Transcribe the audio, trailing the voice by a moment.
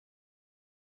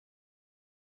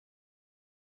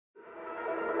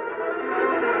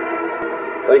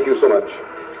Thank you so much.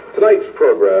 Tonight's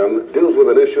program deals with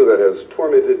an issue that has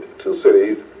tormented two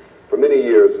cities for many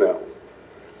years now.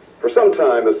 For some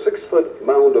time, a 6-foot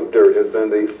mound of dirt has been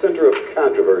the center of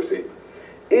controversy,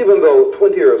 even though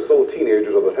 20 or so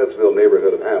teenagers of the Hessville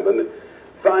neighborhood of Hammond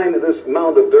find this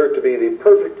mound of dirt to be the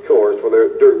perfect course for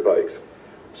their dirt bikes.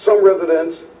 Some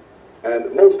residents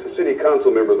and most city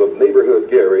council members of neighborhood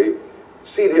Gary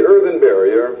see the earthen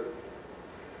barrier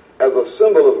as a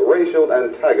symbol of racial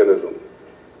antagonism.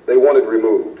 They want it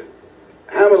removed.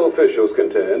 Hammond officials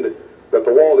contend that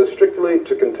the wall is strictly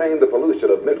to contain the pollution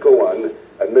of Midco 1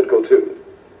 and Midco 2.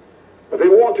 But they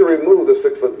want to remove the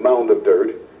 6-foot mound of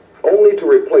dirt only to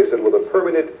replace it with a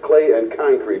permanent clay and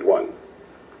concrete one.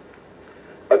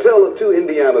 A tale of two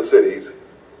Indiana cities,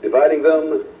 dividing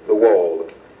them the wall.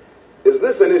 Is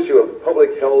this an issue of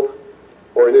public health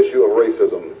or an issue of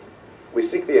racism? We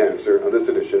seek the answer on this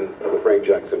edition of the Frank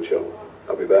Jackson Show.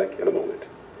 I'll be back in a moment.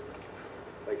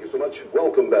 Thank you so much.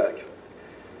 Welcome back.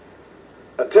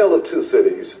 A tale of two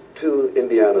cities, two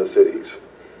Indiana cities.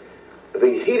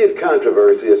 The heated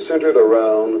controversy is centered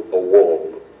around a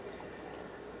wall.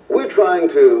 We're trying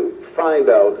to find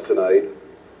out tonight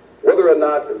whether or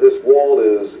not this wall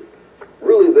is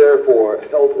really there for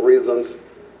health reasons,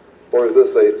 or is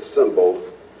this a symbol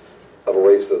of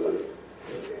racism?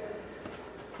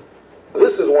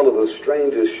 This is one of the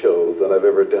strangest shows that I've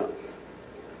ever done.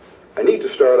 I need to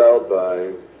start out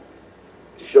by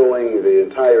showing the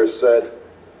entire set.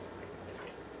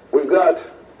 We've got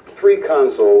 3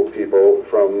 council people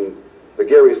from the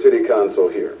Gary City Council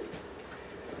here.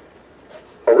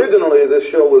 Originally, this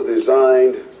show was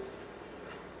designed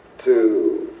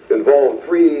to involve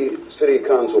 3 city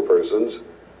council persons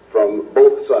from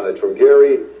both sides, from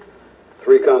Gary,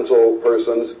 3 council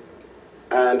persons,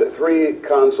 and 3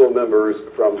 council members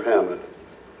from Hammond.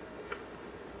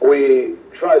 We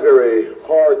tried very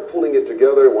hard pulling it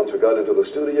together once we got into the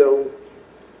studio.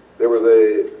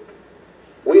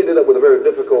 We ended up with a very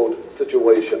difficult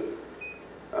situation.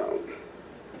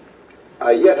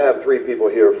 I yet have 3 people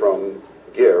here from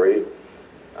Gary,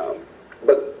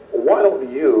 but why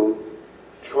don't you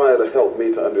try to help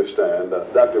me to understand,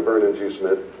 Dr. Vernon G.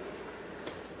 Smith,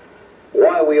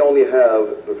 why we only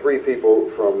have the 3 people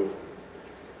from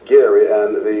Gary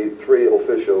and the 3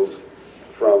 officials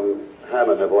from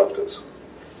Hammond have left us.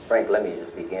 Frank, let me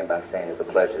just begin by saying it's a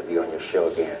pleasure to be on your show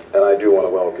again. And I do want to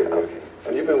welcome you. Okay.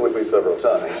 And you've been with me several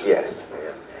times. Yes,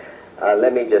 yes.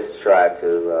 Let me just try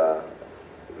to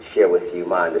share with you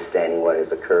my understanding what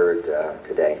has occurred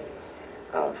today.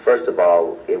 First of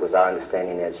all, it was our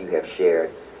understanding, as you have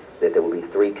shared, that there will be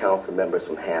 3 council members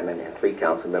from Hammond and 3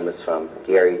 council members from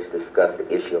Gary to discuss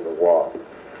the issue of the wall,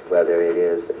 whether it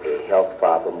is a health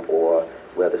problem or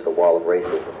whether it's a wall of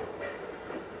racism.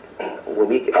 When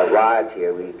we arrived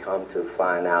here, we come to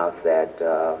find out that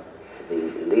the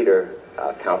leader,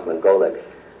 Councilman Golick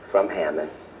from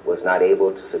Hammond, was not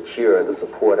able to secure the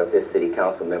support of his city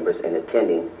council members in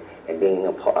attending and being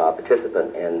a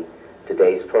participant in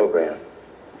today's program.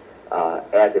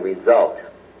 As a result,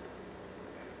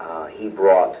 he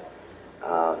brought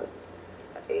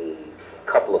a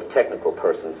couple of technical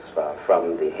persons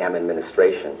from the Hammond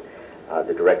administration,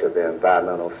 the director of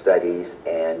environmental studies,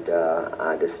 and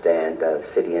I understand the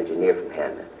city engineer from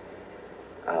Hammond.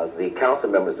 The council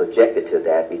members objected to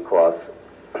that because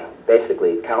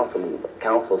basically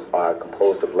councils are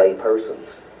composed of lay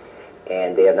persons,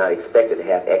 and they are not expected to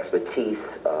have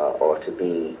expertise or to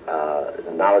be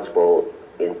knowledgeable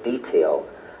in detail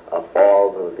of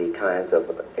all of the kinds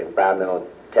of environmental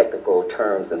technical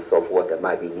terms and so forth that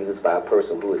might be used by a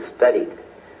person who has studied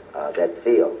that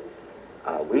field.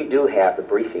 We do have the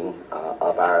briefing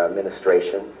of our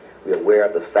administration. We're aware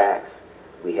of the facts.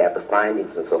 We have the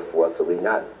findings and so forth, so we're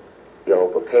not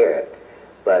ill-prepared.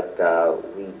 But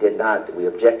we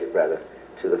objected rather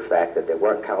to the fact that there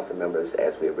weren't council members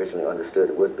as we originally understood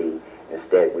it would be.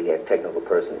 Instead, we had technical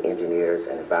persons, engineers,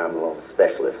 and environmental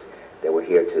specialists that were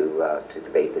here to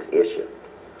debate this issue.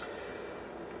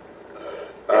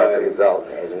 As a result,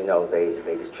 as you know, they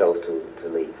just chose to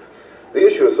leave. The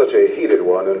issue is such a heated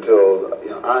one until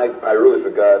I really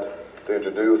forgot to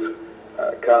introduce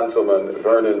Councilman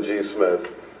Vernon G.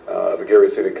 Smith, the Gary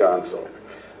City Council,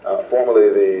 formerly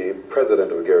the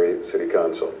president of the Gary City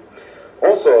Council.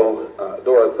 Also,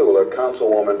 Dharathula,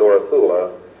 Councilwoman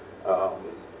Dharathula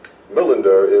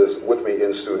Millender is with me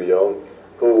in studio,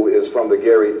 who is from the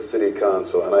Gary City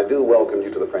Council, and I do welcome you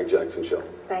to the Frank Jackson Show.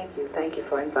 Thank you. Thank you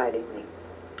for inviting me.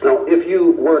 Now, if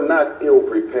you were not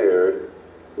ill-prepared,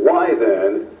 why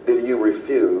then did you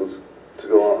refuse to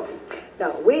go on?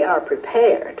 No, we are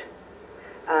prepared.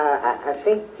 I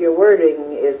think your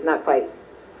wording is not quite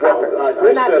proper. Well,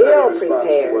 We're not said that in ill response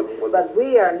to prepared, but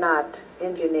we are not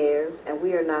engineers and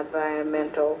we are not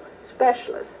environmental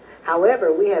specialists.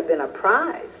 However, we have been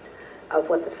apprised of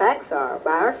what the facts are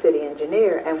by our city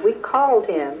engineer, and we called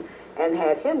him and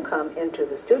had him come into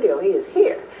the studio. He is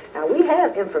here. Now, we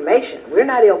have information. We're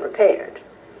not ill prepared.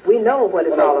 We know what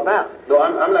it's all about. No,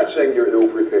 I'm not saying you're ill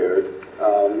prepared.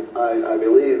 I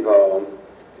believe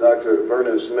Dr.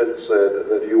 Vernon Smith said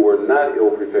that you were not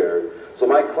ill prepared. So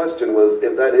my question was,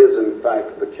 if that is in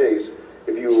fact the case,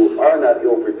 if you are not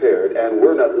ill prepared and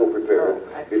were not ill prepared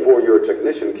before your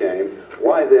technician came,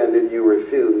 why then did you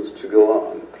refuse to go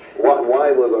on?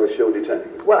 Why was our show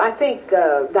detained? Well, I think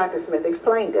Dr. Smith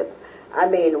explained it. I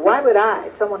mean, why would I,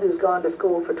 someone who's gone to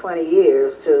school for 20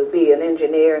 years to be an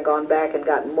engineer and gone back and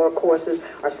gotten more courses,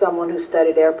 or someone who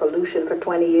studied air pollution for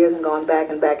 20 years and gone back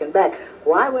and back and back,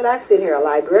 why would I sit here, a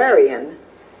librarian,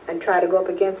 and try to go up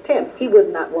against him? He would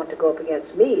not want to go up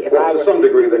against me if I were to some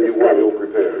degree that you were study. ill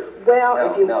prepared. Well, No,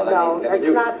 if you no, let me let's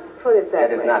not put it that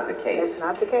way. That is not the case. It's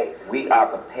not the case. We are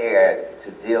prepared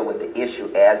to deal with the issue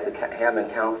as the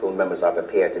Hammond Council members are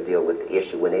prepared to deal with the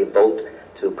issue. When they vote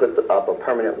to put up a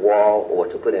permanent wall or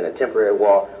to put in a temporary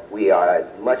wall, we are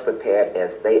as much prepared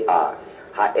as they are.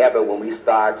 However, when we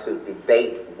start to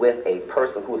debate with a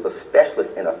person who is a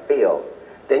specialist in a field,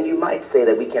 then you might say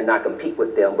that we cannot compete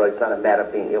with them, but it's not a matter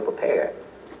of being ill-prepared.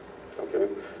 Okay.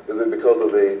 Is it because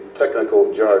of the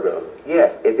technical jargon?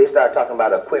 Yes. If they start talking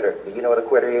about a quitter, do you know what a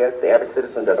quitter is? The average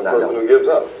citizen does not know. A person who gives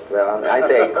up. Well, I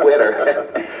say quitter.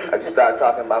 I just start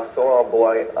talking about soil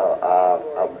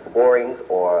borings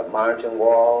or monitoring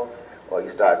walls, or you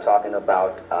start talking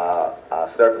about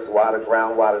surface water,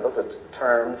 groundwater. Those are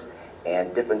terms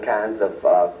and different kinds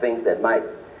of things that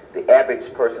the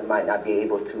average person might not be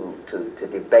able to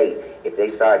debate. If they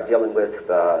start dealing with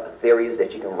theories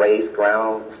that you can raise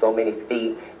ground so many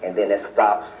feet and then it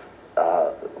stops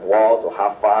walls, or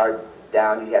how far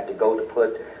down you have to go to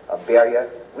put a barrier,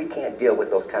 we can't deal with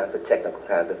those kinds of technical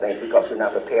kinds of things because we're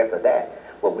not prepared for that.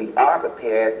 But we are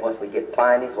prepared, once we get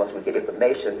findings, once we get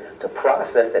information, to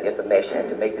process that information and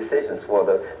to make decisions for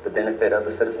the benefit of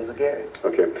the citizens of Gary.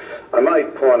 Okay. I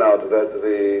might point out that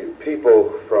the people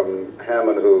from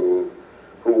Hammond who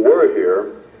were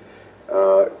here,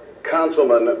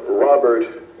 Councilman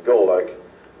Robert Golek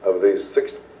of the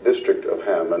 6th District of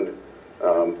Hammond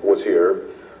was here.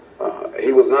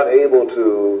 He was not able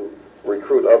to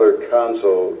recruit other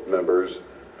council members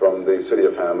from the city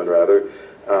of Hammond, rather.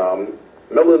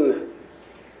 Millen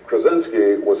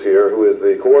Krasinski was here, who is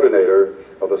the coordinator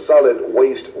of the Solid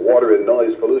Waste, Water, and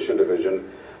Noise Pollution Division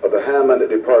of the Hammond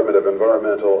Department of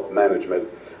Environmental Management,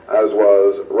 as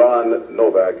was Ron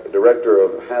Novak, director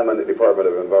of Hammond Department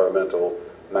of Environmental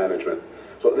Management.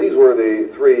 So these were the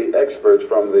three experts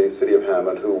from the city of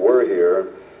Hammond who were here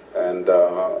and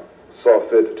saw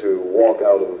fit to walk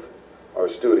out of our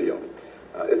studio.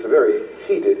 It's a very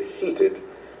heated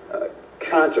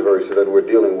controversy that we're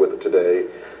dealing with today,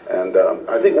 and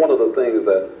I think one of the things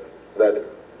that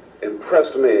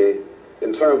impressed me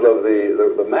in terms of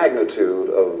the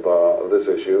magnitude of this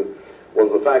issue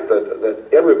was the fact that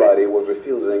everybody was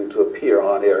refusing to appear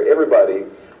on air. Everybody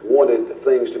wanted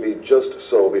things to be just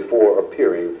so before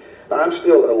appearing. Now, I'm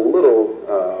still a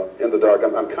little in the dark.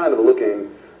 I'm kind of looking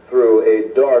through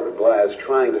a dark glass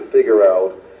trying to figure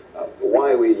out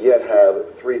why we yet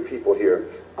have three people here.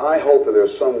 I hope that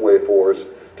there's some way for us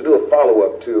to do a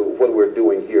follow-up to what we're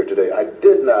doing here today. I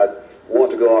did not want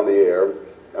to go on the air,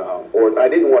 or I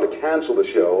didn't want to cancel the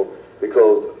show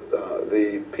because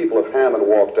the people of Hammond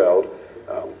walked out.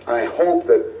 I hope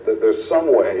that there's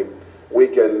some way we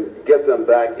can get them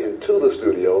back into the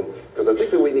studio, because I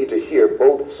think that we need to hear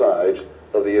both sides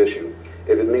of the issue.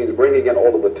 If it means bringing in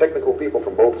all of the technical people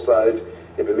from both sides,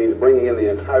 if it means bringing in the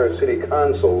entire city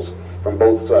councils from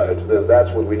both sides, then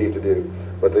that's what we need to do.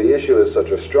 But the issue is such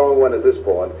a strong one at this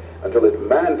point until it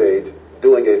mandates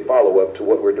doing a follow-up to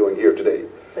what we're doing here today.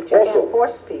 But you can't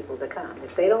force people to come.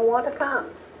 If they don't want to come,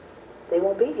 they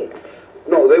won't be here.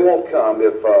 No, they won't come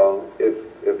if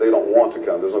they don't want to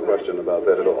come. There's no question about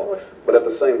that at all. But at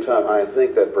the same time, I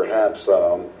think that perhaps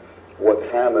what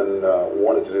Hammond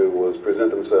wanted to do was present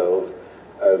themselves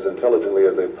as intelligently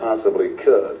as they possibly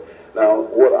could. Now,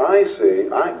 what I see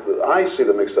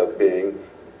the mix-up being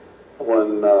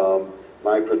when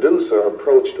my producer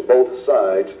approached both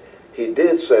sides. He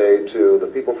did say to the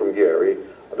people from Gary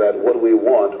that what we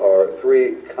want are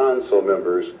 3 council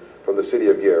members from the city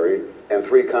of Gary and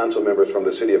 3 council members from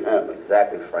the city of Hammond.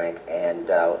 Exactly, Frank. And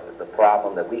the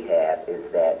problem that we have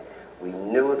is that We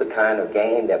knew the kind of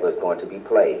game that was going to be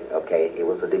played, okay? It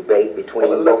was a debate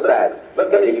between both sides. Let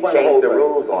me you changed the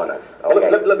rules on us, okay?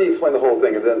 Let me explain the whole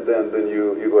thing, and then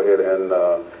you go ahead and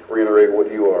reiterate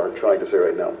what you are trying to say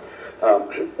right now.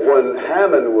 When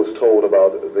Hammond was told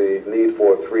about the need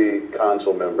for 3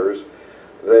 council members,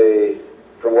 they,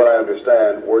 from what I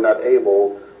understand, were not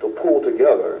able to pull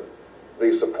together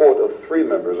the support of 3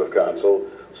 members of council,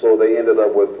 so they ended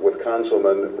up with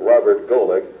Councilman Robert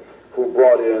Golick, who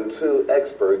brought in 2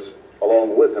 experts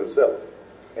along with himself.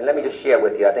 And let me just share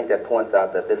with you, I think that points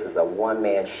out that this is a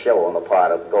one-man show on the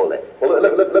part of Golick. Well,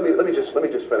 let me just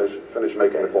finish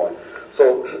making the point.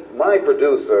 So my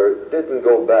producer didn't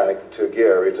go back to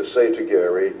Gary to say to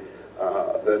Gary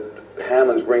that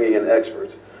Hammond's bringing in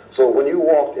experts. So when you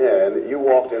walked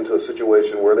into a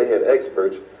situation where they had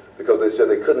experts because they said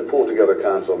they couldn't pull together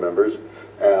council members.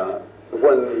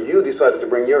 When you decided to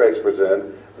bring your experts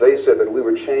in, they said that we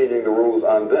were changing the rules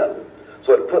on them.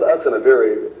 So it put us in a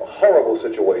very horrible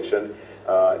situation.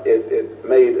 It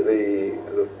made the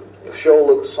show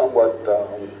look somewhat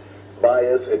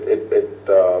biased. It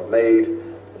made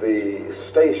the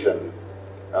station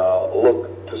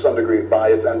look to some degree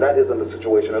biased, and that isn't the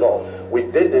situation at all. We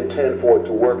didn't intend for it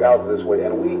to work out this way,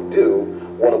 and we do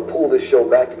want to pull this show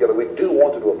back together. We do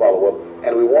want to do a follow-up,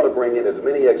 and we want to bring in as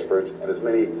many experts and as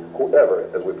many whoever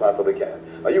as we possibly can.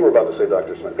 Now, you were about to say,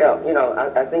 Dr. Smith. Yeah, you know,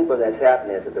 I think what has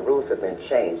happened is that the rules have been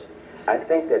changed. I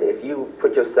think that if you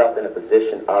put yourself in a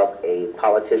position of a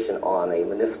politician on a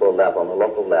municipal level, on a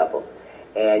local level,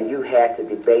 and you had to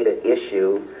debate an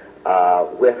issue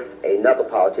with another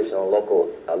politician on a local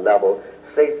level,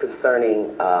 say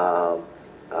concerning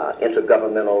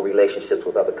intergovernmental relationships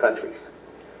with other countries,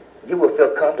 you will feel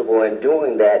comfortable in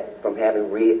doing that from having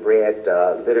read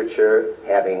literature,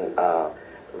 having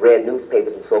read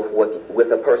newspapers and so forth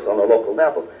with a person on a local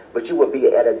level. But you would be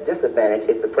at a disadvantage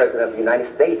if the President of the United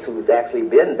States, who's actually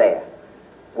been there,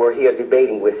 were here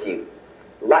debating with you.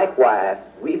 Likewise,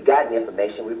 we've gotten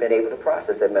information, we've been able to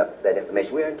process that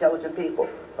information. We're intelligent people,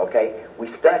 okay? We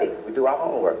study, we do our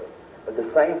homework. But at the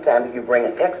same time, if you bring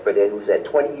an expert in who's had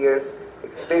 20 years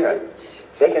experience,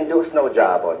 they can do a snow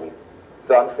job on you.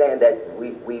 So I'm saying that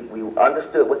we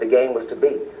understood what the game was to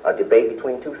be, a debate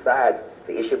between 2 sides,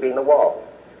 the issue being the wall.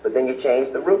 But then you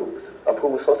changed the rules of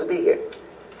who was supposed to be here.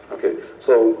 Okay,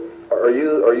 so are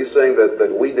you saying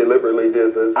that we deliberately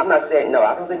did this? I'm not saying, no,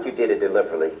 I don't think you did it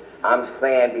deliberately. I'm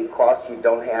saying because you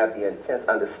don't have the intense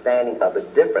understanding of the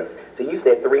difference. So you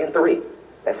said 3 and 3.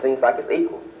 That seems like it's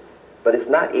equal. But it's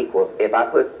not equal. If I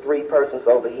put 3 persons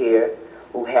over here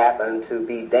who happen to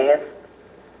be dance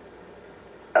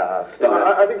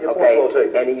students, I think your point's well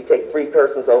taken. And then you take 3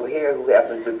 persons over here who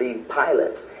happen to be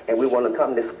pilots, and we want to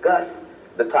come discuss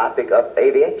the topic of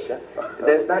aviation, then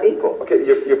it's not equal. Okay,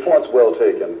 your point's well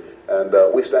taken,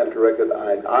 and we stand corrected.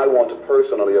 I want to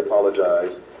personally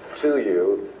apologize to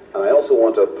you, and I also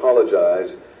want to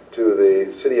apologize to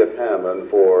the city of Hammond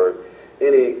for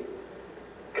any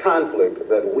conflict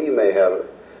that we may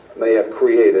have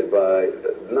created by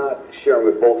not sharing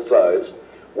with both sides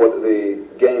what the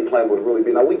game plan would really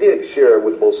be. Now, we did share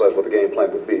with both sides what the game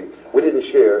plan would be. We didn't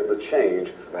share the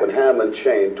change. Right. When Hammond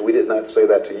changed, we did not say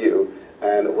that to you.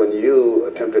 And when you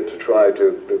attempted to try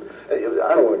to,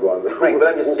 I don't want to go on. Right, but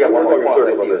let me just share one more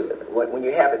point with you. When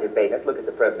you have a debate, let's look at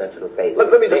the presidential debates.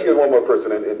 Let me just get one more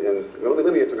person in let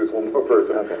me introduce one more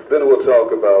person. Okay. Then we'll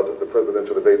talk about the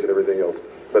presidential debates and everything else.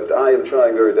 But I am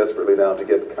trying very desperately now to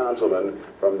get Councilman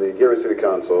from the Gary City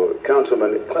Council,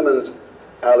 Councilman Clemmons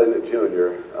Allen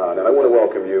Jr. on. And I want to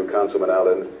welcome you, Councilman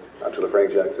Allen, to the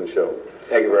Frank Jackson Show.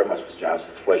 Thank you very much, Mr. Johnson.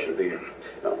 It's a pleasure to be here.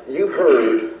 Now, you've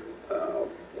heard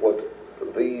what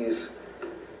these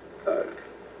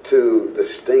 2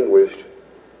 distinguished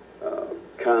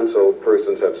council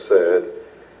persons have said.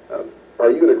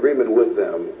 Are you in agreement with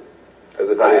them?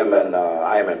 I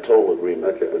am in total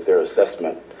agreement with their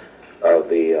assessment of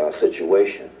the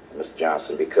situation, Mr.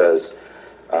 Johnson, because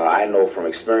I know from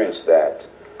experience that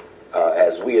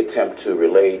as we attempt to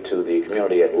relate to the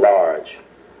community at large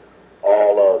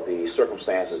all of the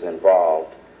circumstances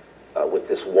involved with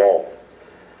this wall,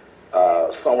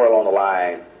 somewhere along the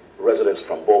line, residents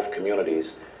from both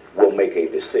communities will make a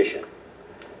decision.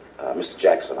 Mr.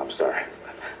 Jackson, I'm sorry.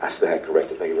 I stand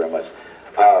corrected. Thank you very much.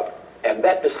 And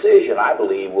that decision, I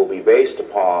believe, will be based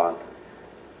upon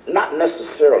not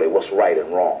necessarily what's right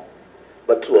and wrong,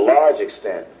 but to a large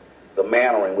extent, the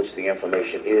manner in which the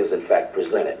information is, in fact,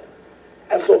 presented.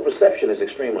 And so perception is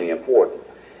extremely important.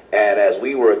 And as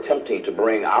we were attempting to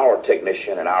bring our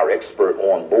technician and our expert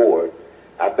on board,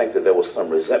 I think that there was some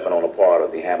resentment on the part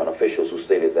of the Hammond officials who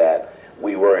stated that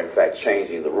we were, in fact,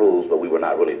 changing the rules, but we were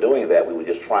not really doing that. We were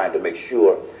just trying to make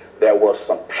sure there was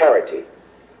some parity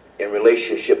in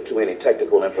relationship to any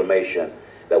technical information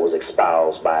that was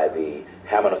espoused by the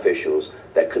Hammond officials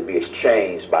that could be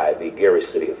exchanged by the Gary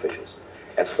City officials.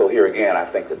 And so here again, I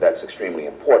think that that's extremely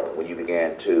important when you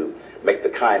begin to make the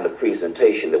kind of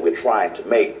presentation that we're trying to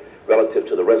make relative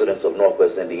to the residents of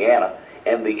Northwest Indiana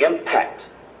and the impact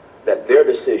that their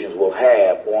decisions will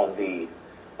have on the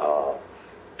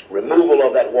removal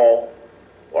of that wall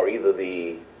or either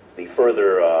the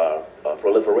further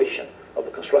proliferation of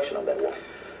the construction of that wall.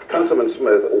 Councilman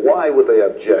Smith, why would they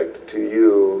object to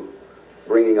you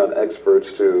bringing on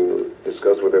experts to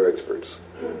discuss with their experts?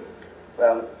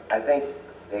 Well, I think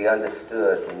they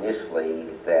understood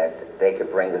initially that they could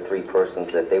bring the three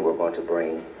persons that they were going to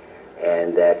bring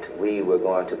and that we were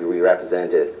going to be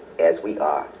represented as we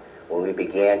are. When we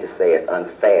began to say it's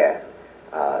unfair,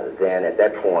 then at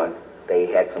that point they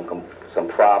had some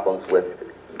problems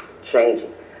with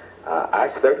changing. I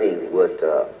certainly would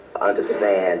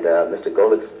understand Mr.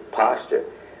 Gold's posture.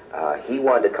 He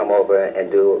wanted to come over and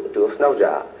do a snow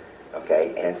job,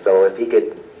 okay? And so if he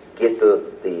could get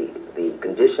the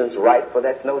conditions right for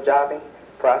that snow jobbing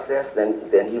process,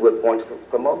 then he would want to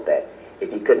promote that.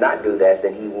 If he could not do that,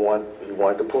 then he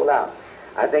wanted to pull out.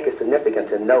 I think it's significant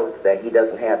to note that he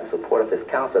doesn't have the support of his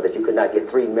council, that you could not get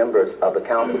 3 members of the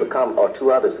council to come, or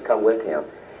 2 others to come with him.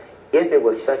 If it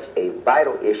was such a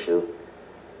vital issue,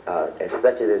 as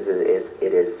such as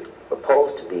it is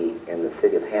proposed to be in the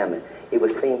city of Hammond, it would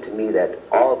seem to me that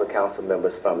all of the council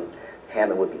members from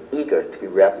Hammond would be eager to be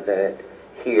represented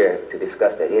here to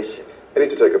discuss that issue. I need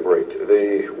to take a break.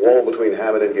 The wall between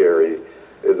Hammond and Gary,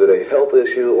 is it a health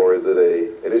issue or is it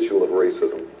an issue of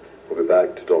racism? We'll be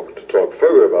back to talk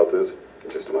further about this in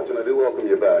just a moment. And I do welcome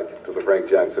you back to the Frank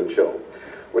Jackson Show.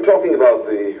 We're talking about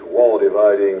the wall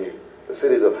dividing the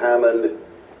cities of Hammond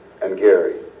and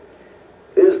Gary.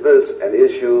 Is this an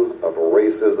issue of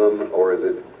racism or is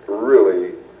it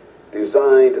really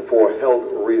designed for health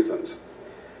reasons?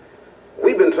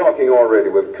 We've been talking already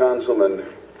with Councilman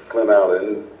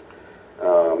Clemmons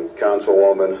Allen,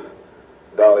 Councilwoman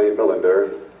Dollie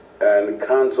Millender, and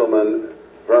Councilman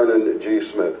Vernon G.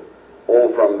 Smith, all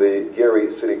from the Gary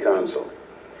City Council.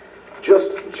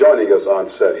 Just joining us on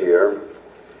set here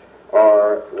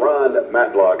are Ron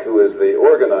Matlock, who is the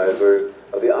organizer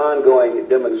of the ongoing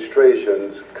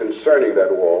demonstrations concerning that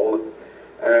wall,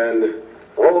 and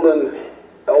Roland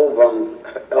Elvambuena.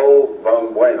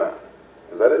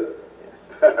 Is that it?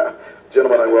 Yes.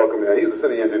 Gentlemen, I welcome you. He's the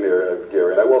city engineer of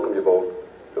Gary, and I welcome you both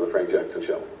to the Frank Jackson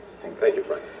Show. Thank you,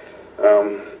 Frank.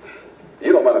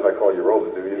 You don't mind if I call you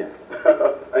Roland, do you? Yeah.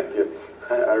 Thank you.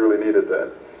 I really needed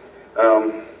that.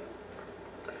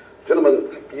 Gentlemen,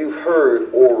 you've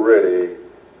heard already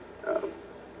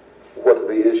what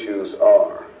the issues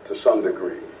are to some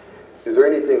degree. Is there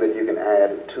anything that you can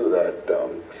add to that?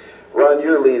 Ron,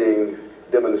 you're leading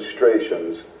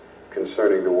demonstrations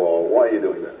concerning the wall. Why are you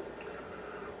doing that?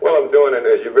 Well, I'm doing it,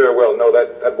 as you very well know,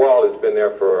 that wall has been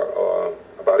there for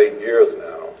about 8 years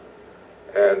now.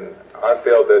 And I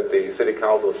feel that the city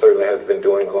council certainly has been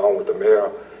doing, along with the mayor,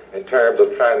 in terms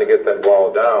of trying to get that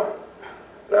wall down.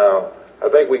 Now, I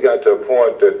think we got to a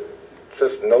point that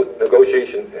since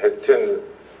negotiation had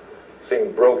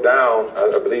seemed broke down,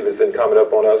 I believe it's incumbent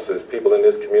upon us as people in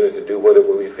this community to do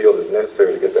whatever we feel is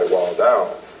necessary to get that wall down.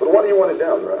 But why do you want it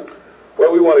down, Ron?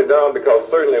 Well, we want it down because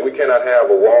certainly we cannot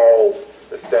have a wall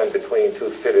that stands between 2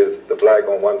 cities, the black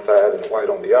on one side and the white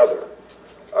on the other.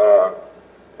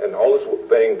 And the only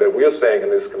thing that we're saying in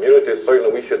this community is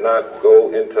certainly we should not go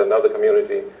into another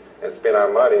community and spend our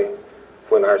money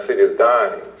when our city is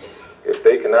dying. If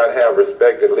they cannot have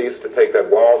respect, at least to take that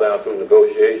wall down through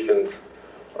negotiations,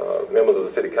 members of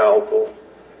the city council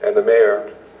and the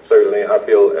mayor, certainly I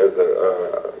feel as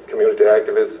a community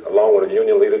activist, along with a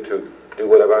union leader, to do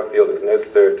whatever I feel is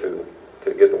necessary to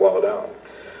get the wall down.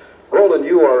 Roland,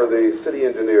 you are the city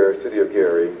engineer, City of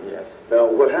Gary. Yes. Now,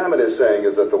 what Hammond is saying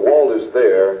is that the wall is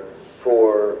there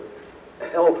for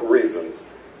health reasons,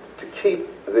 to keep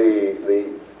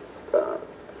the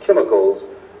chemicals,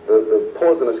 the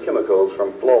poisonous chemicals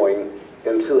from flowing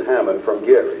into Hammond from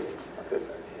Gary. Okay.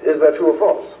 Is that true or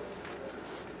false?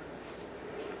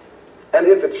 And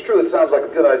if it's true, it sounds like a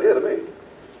good idea to me.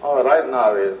 Oh, right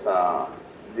now is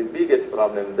the biggest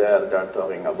problem there they're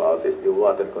talking about is the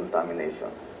water contamination,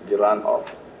 the runoff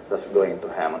that's going to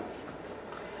Hammond.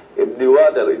 If the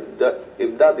water,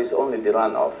 if that is only the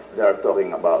runoff they are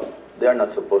talking about, they're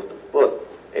not supposed to put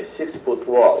a 6-foot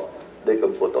wall. They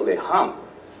can put only a hump,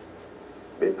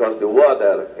 because the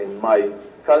water, in my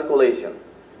calculation,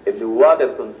 if the water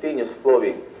continues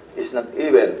flowing, it's not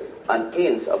even an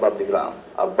inch above the ground,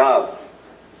 above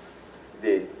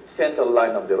the central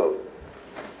line of the road.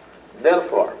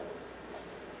 Therefore,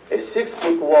 a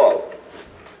 6-foot wall,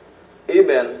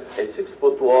 even a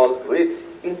 6-foot wall reaches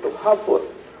into half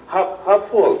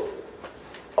full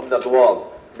of that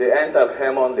wall. The entire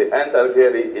Hammond, the entire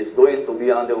Gary is going to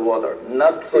be underwater.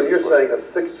 Not so you're saying a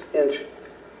 6-inch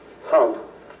hump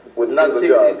would do not the 6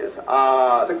 job? inches.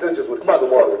 6 inches would keep the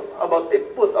water. About a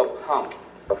foot of hump.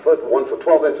 A foot, 1 foot,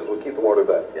 12 inches would keep the water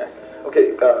back. Yes.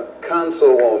 Okay,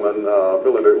 Councilwoman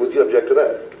Millender, would you object to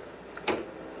that?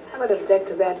 I would object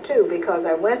to that too, because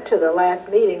I went to the last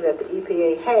meeting that the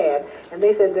EPA had, and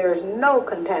they said there's no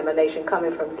contamination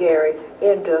coming from Gary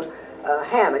into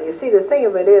Hammond. You see, the thing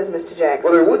of it is, Mr.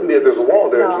 Jackson. Well, there wouldn't be if there's a wall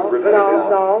there to prevent it.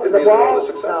 No, It the means the wall wall. is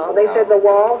successful. No, they said the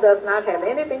wall does not have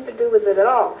anything to do with it at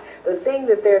all. The thing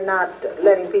that they're not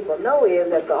letting people know is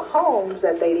that the homes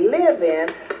that they live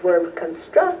in were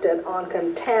constructed on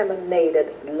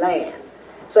contaminated land.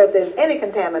 So if there's any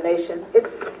contamination,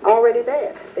 it's already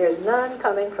there. There's none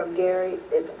coming from Gary.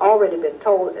 It's already been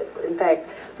told. In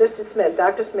fact, Mr. Smith,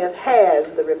 Dr. Smith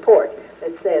has the report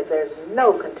that says there's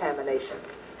no contamination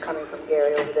coming from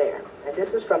Gary over there. And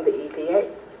this is from the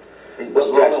EPA. See, what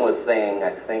Vernon was saying,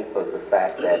 I think, was the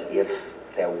fact that if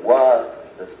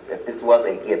this was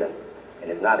a given, and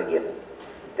it's not a given,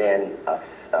 then a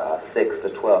 6 to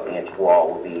 12 inch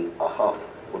wall would be a hump,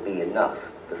 would be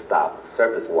enough to stop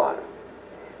surface water.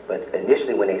 But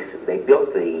initially, when they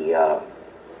built the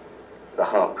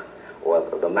hump or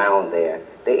the mound there,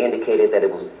 they indicated that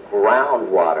it was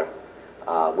groundwater,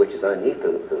 which is underneath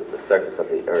the surface of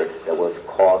the earth, that was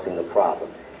causing the problem.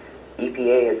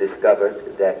 EPA has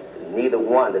discovered that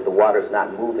that the water is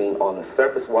not moving on the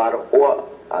surface water or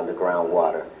underground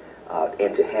water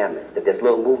into Hammond, that there's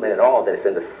little movement at all, that it's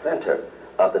in the center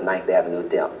of the 9th Avenue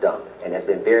dump, and there's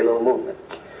been very little movement.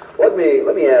 Let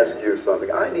me ask you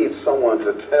something. I need someone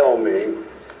to tell me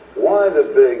why the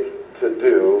big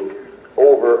to-do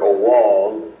over a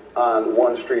wall on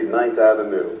 1 Street, 9th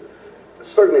Avenue.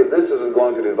 Certainly this isn't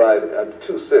going to divide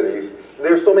two cities.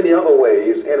 There's so many other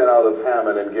ways in and out of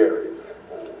Hammond and Gary.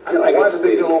 Why the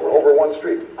big deal over 1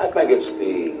 Street? I think it's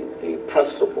the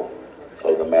principle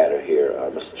of the matter here,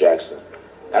 Mr. Jackson.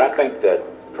 And I think that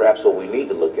perhaps what we need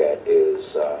to look at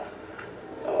is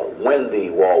when the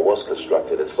wall was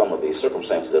constructed and some of the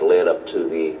circumstances that led up to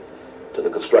the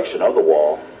construction of the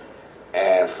wall,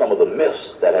 and some of the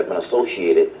myths that have been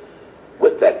associated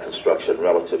with that construction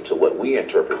relative to what we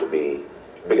interpret to be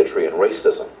bigotry and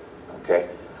racism. Okay,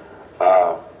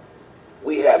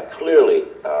 we have clearly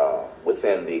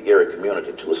within the Gary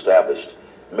community 2 established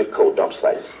Midco dump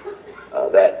sites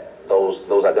that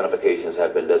those identifications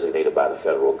have been designated by the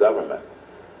federal government.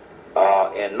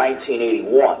 In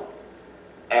 1981,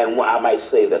 and I might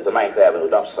say that the 9th Avenue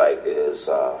dump site is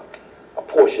a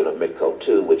portion of Midco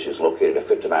 2, which is located at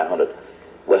 5900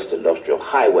 West Industrial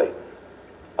Highway.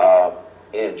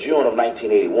 In June of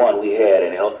 1981, we had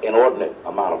an inordinate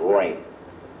amount of rain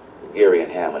in Gary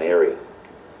and Hammond area.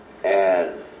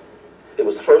 And it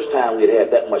was the first time we had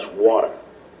that much water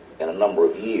in a number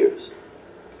of years.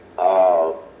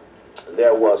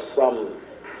 There was some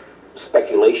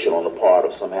speculation on the part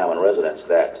of some Hammond residents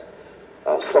that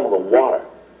some of the water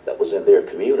that was in their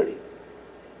community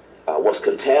was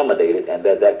contaminated, and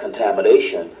that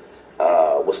contamination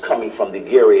was coming from the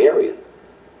Gary area.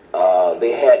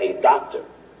 They had a doctor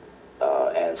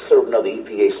and certain other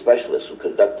EPA specialists who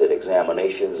conducted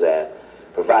examinations and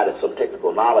provided some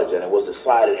technical knowledge, and it was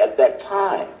decided at that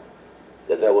time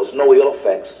that there was no ill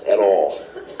effects at all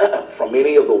from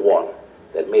any of the water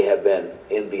that may have been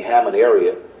in the Hammond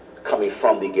area coming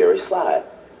from the Gary side.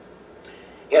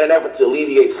 In an effort to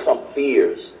alleviate some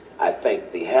fears, I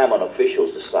think the Hammond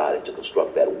officials decided to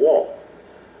construct that wall.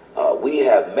 We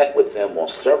have met with them on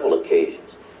several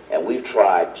occasions, and we've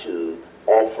tried to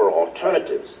offer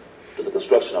alternatives to the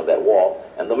construction of that wall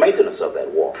and the maintenance of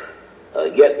that wall.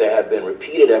 Yet there have been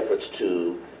repeated efforts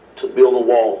to build the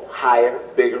wall higher,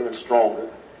 bigger, and stronger.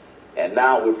 And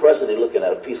now we're presently looking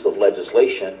at a piece of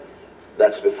legislation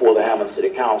that's before the Hammond City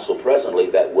Council presently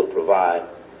that would provide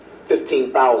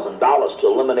 $15,000 to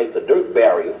eliminate the dirt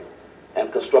barrier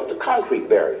and construct a concrete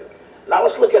barrier. Now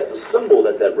let's look at the symbol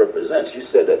that represents. You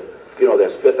said that,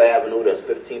 there's 5th Avenue, there's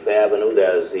 15th Avenue,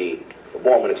 there's the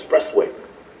Borman Expressway.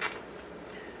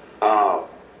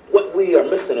 What we are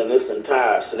missing in this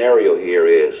entire scenario here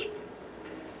is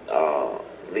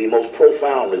the most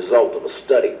profound result of a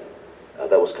study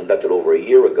that was conducted over a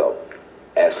year ago,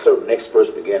 as certain experts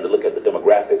began to look at the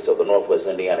demographics of the Northwest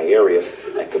Indiana area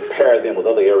and compare them with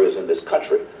other areas in this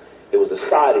country. It was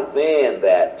decided then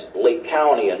that Lake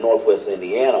County in Northwest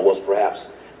Indiana was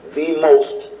perhaps the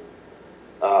most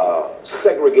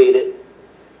segregated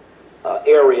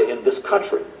area in this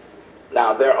country.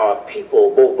 Now, there are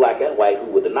people, both black and white,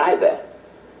 who would deny that.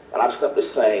 And I'm simply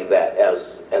saying that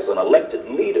as an elected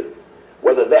leader,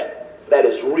 whether that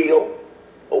is real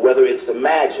or whether it's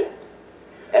imagined,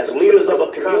 as leaders of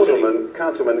a community...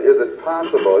 Councilman, is it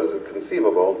possible, is it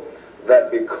conceivable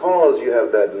that because you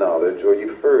have that knowledge or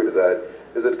you've heard that,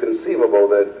 is it conceivable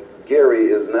that Gary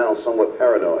is now somewhat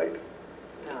paranoid?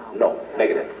 No,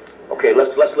 negative. Okay,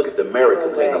 let's look at the merit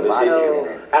contained in this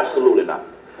issue. Absolutely not.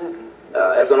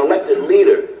 As an elected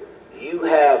leader, you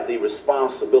have the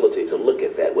responsibility to look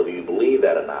at that, whether you believe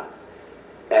that or not,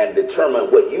 and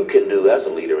determine what you can do as a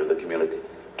leader in the community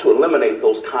to eliminate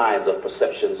those kinds of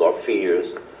perceptions or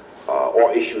fears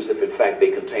or issues if in fact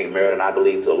they contain merit, and I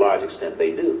believe to a large extent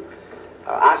they do.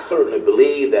 I certainly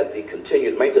believe that the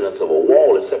continued maintenance of a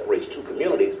wall that separates two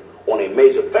communities on a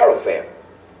major thoroughfare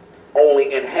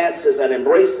only enhances and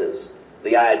embraces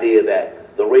the idea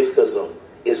that the racism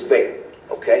is there,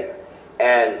 okay?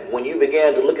 And when you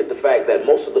began to look at the fact that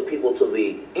most of the people to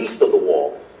the east of the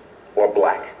wall are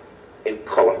black in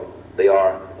color, they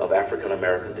are of African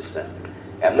American descent,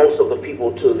 and most of the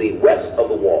people to the west of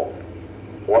the wall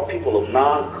are people of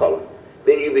non-color,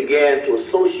 then you began to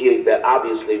associate that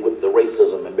obviously with the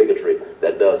racism and bigotry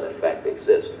that does in fact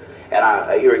exist.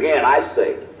 And here again I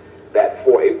say that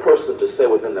for a person to say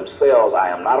within themselves, I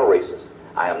am not a racist,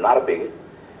 I am not a bigot,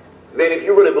 then if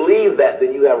you really believe that,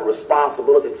 then you have a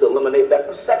responsibility to eliminate that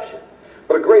perception.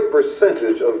 But a great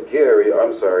percentage of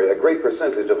a great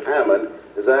percentage of Hammond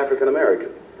is African American.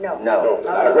 No,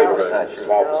 not a great percentage,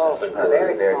 small percentage.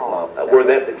 Very small. Were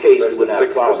that the case, we wouldn't have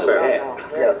a problem that we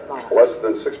have. Very small. Less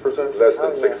than 6%? Less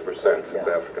than 6% is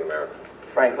African American.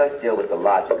 Frank, let's deal with the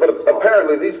logic. But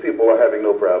apparently these people are having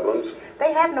no problems.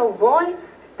 They have no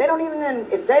voice. They don't even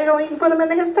put them in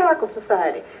the historical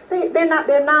society.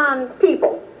 They're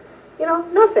non-people. You know,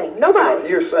 nothing, nobody. So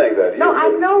you're saying that. No, I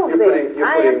know this.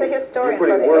 I am the historian for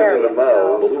the area. You're putting words in the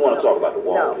mouths. But we want to talk about the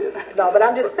wall. No, but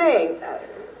I'm just saying,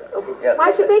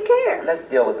 why should they care? Let's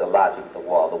deal with the logic of the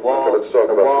wall. The wall, okay, let's talk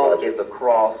about the wall the logic. is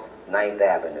across 9th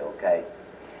Avenue, okay?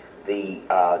 The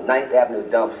 9th Avenue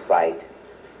dump site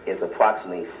is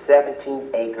approximately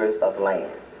 17 acres of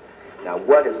land. Now,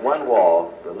 what is one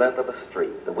wall, the length of a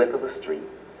street, the width of a street,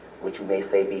 which we may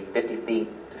say be 50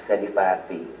 feet to 75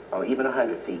 feet, or even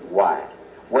 100 feet wide?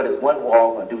 What is one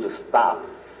wall going to do to stop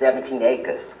 17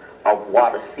 acres of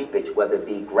water seepage, whether it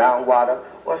be groundwater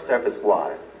or surface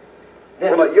water?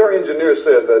 Then, well, your engineer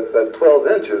said that 12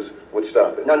 inches would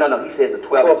stop it. No. He said the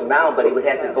 12-inch mound, but he would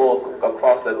have to go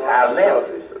across the entire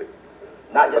length.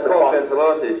 Not just across the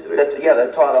street.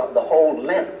 The whole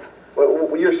length.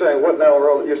 Well, you're saying what now,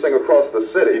 Earl? You're saying across the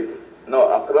city? No,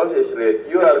 across the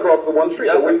street. Just across the one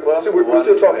street. We're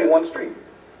still talking one street.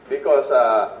 Because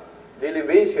the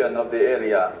elevation of the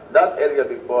area, that area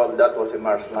before, that was a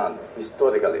marshland,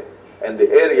 historically. And the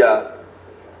area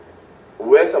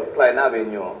west of Klein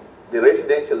Avenue, the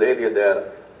residential area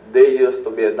there, they used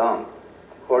to be a dump,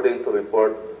 according to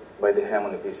report by the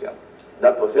Hammond official.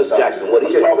 That was Mr. Jackson, what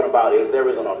he's talking about is there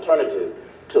is an alternative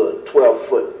to a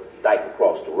 12-foot dike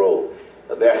across the road.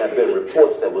 There have been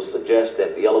reports that would suggest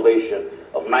that the elevation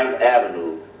of 9th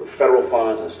Avenue with federal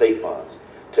funds and state funds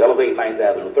to elevate 9th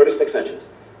Avenue 36 inches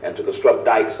and to construct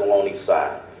dikes along each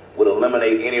side would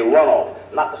eliminate any runoff.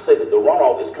 Not to say that the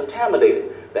runoff is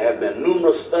contaminated. There have been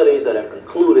numerous studies that have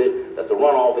concluded that the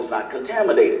runoff is not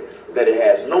contaminated, that it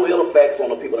has no ill effects on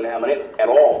the people in Hammond at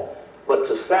all. But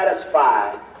to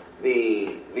satisfy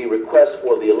the request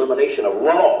for the elimination of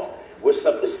runoff, we're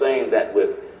simply saying that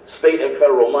with state and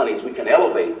federal monies, we can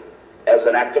elevate as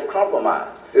an act of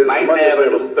compromise. 9th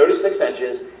Avenue, 36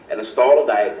 inches, and install a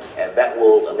dike, and that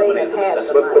will eliminate the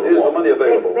necessity for the Is wall. the money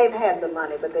available? They've had the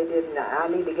money, but they didn't. I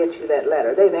need to get you that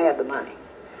letter. They've had the money.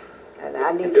 And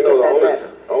I need to get that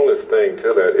letter. The only thing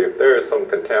to that, if there is some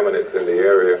contaminants in the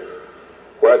area,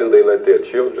 why do they let their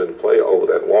children play over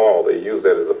that wall? They use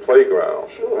that as a playground.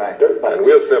 Sure. Right. Dirt bikes. And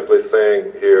we're simply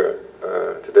saying here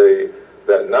today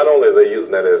that not only are they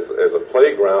using that as a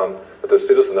playground, but the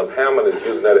citizen of Hammond is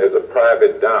using that as a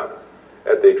private dump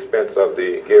at the expense of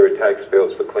the Gary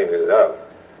taxpayers for cleaning it up.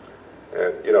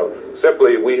 And, you know,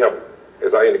 simply we have,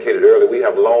 as I indicated earlier, we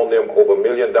have loaned them over $1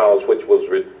 million, which was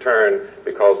returned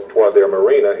because toward their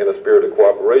marina in a spirit of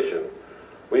cooperation.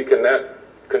 We cannot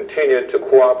continue to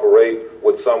cooperate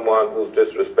with someone who's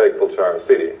disrespectful to our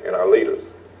city and our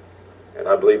leaders. And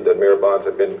I believe that Mayor Bonds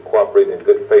had been cooperating in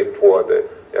good faith toward the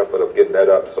effort of getting that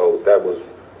up, so that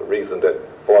was the reason that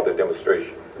for the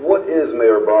demonstration. What is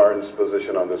Mayor Barnes'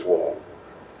 position on this wall?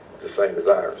 It's the same as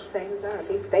ours. Same as ours.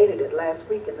 He stated it last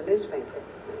week in the newspaper.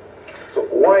 So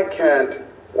why cannot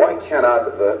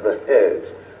the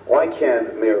heads, why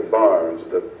can't Mayor Barnes,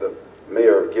 the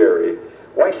mayor of Gary,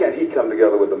 why can't he come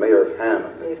together with the mayor of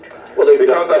Hammond? They've tried. Well, they've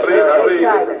Because done I believe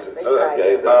They tried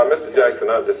it. Mr. Jackson,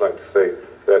 I'd just like to say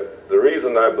that the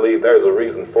reason I believe there's a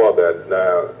reason for that.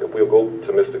 Now, if we'll go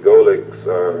to Mr. Golick's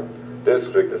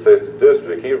district, the 6th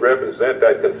district, he represents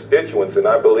that constituency, and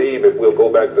I believe if we'll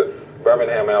go back to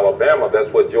Birmingham, Alabama,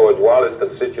 that's what George Wallace's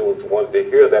constituents wanted to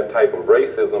hear, that type of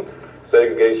racism,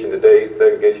 segregation today,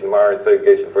 segregation tomorrow, and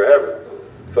segregation forever.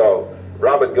 So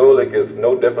Robert Golick is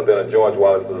no different than a George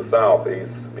Wallace of the South.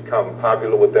 He's become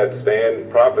popular with that stand.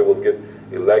 He probably will get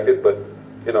elected, but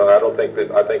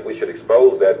I think we should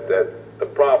expose that the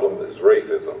problem is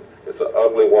racism. It's an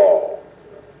ugly wall.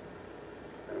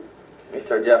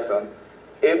 Mr. Jackson,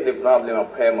 if the problem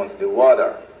of Hammond's the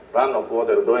water, runoff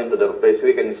water going to the place,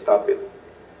 we can stop it.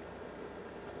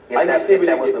 If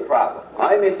that was the problem.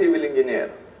 I'm a civil engineer.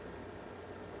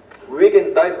 We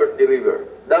can divert the river.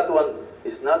 That one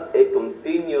is not a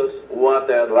continuous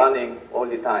water running all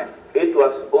the time. It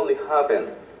was only happened,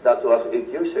 that was 8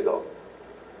 years ago.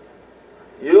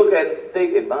 You can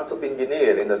take a bunch of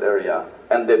engineers in that area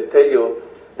and they tell you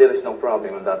there is no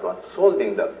problem on that one,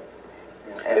 solving that.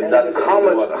 And How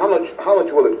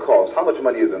much will it cost? How much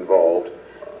money is involved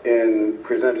in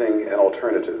presenting an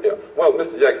alternative? Yeah. Well,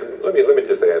 Mr. Jackson, let me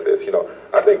just add this.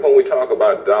 I think when we talk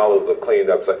about dollars of cleaned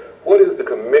up, what is the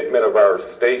commitment of our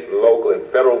state, local, and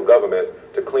federal government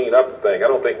to clean up the thing? I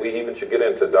don't think we even should get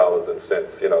into dollars and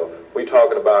cents. We're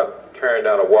talking about tearing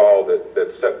down a wall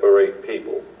that separate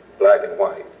people, black and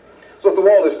white. So if the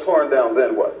wall is torn down,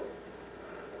 then what?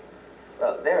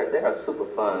 Well, there are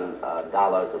Superfund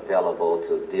dollars available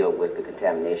to deal with the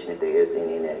contamination if there is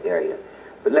any in that area.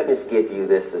 But let me just give you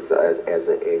this as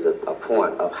a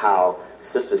point of how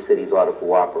sister cities ought to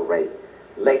cooperate.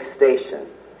 Lake Station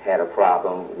had a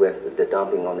problem with the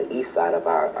dumping on the east side of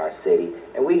our city,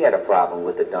 and we had a problem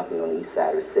with the dumping on the east side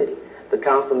of the city. The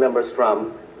council members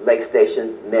from Lake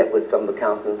Station met with some of the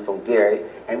councilmen from Gary,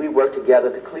 and we worked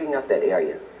together to clean up that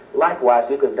area. Likewise,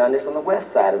 we could have done this on the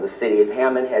west side of the city if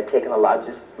Hammond had taken a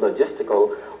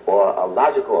logistical or a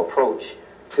logical approach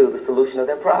to the solution of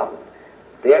their problem.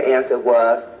 Their answer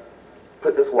was,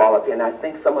 put this wall up here, and I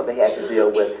think some of it had to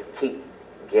deal with keep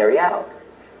Gary out.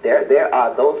 There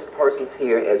are those persons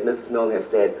here, as Mrs. Millender has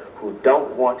said, who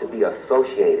don't want to be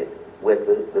associated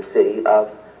with the city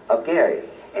of Gary.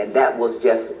 And that was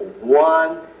just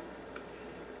one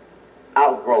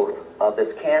outgrowth of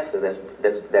this cancer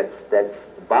that's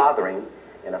bothering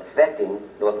and affecting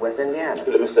Northwest Indiana.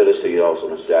 Let me say this to you also,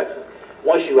 Mr. Jackson.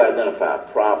 Once you identify a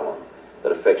problem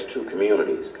that affects two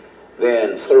communities,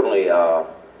 then certainly the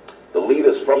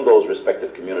leaders from those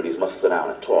respective communities must sit down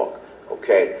and talk,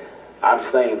 okay? I'm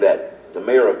saying that the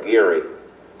mayor of Gary,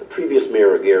 the previous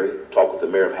mayor of Gary, talked with the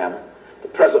mayor of Hammond, the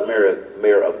present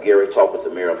mayor of Gary talked with the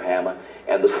mayor of Hammond,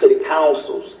 and the city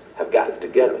councils have gotten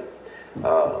together.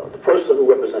 The person who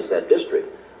represents that district,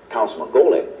 Councilman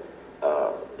Golick,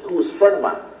 who is a friend of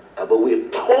mine, but we are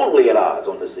totally at odds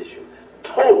on this issue,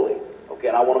 totally, okay,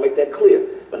 and I want to make that clear.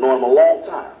 Been knowing him a long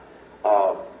time.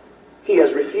 He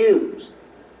has refused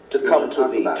to come to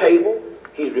the table.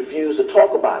 He's refused to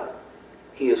talk about it.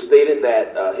 He has stated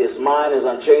that his mind is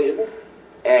unchangeable,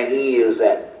 and he is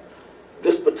at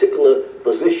this particular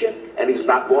position, and he's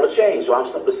not going to change. So I'm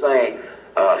simply saying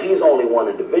he's only one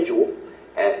individual,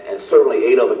 and certainly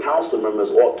 8 other council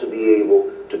members ought to be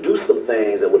able to do some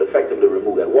things that would effectively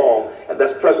remove that wall, and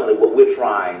that's presently what we're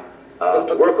trying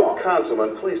to work on.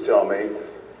 Councilman, please tell me,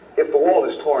 if the wall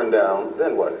is torn down,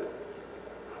 then what?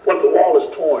 Well, if the wall is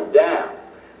torn down,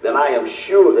 then I am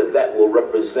sure that will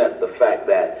represent the fact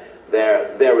that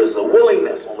there is a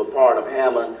willingness on the part of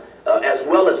Hammond as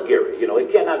well as Gary.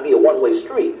 It cannot be a one-way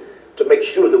street to make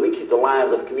sure that we keep the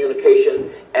lines of communication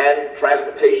and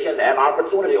transportation and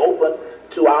opportunity open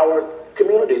to our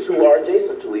communities who are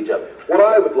adjacent to each other. What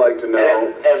I would like to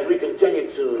know... And as we continue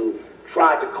to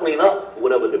try to clean up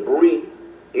whatever debris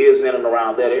is in and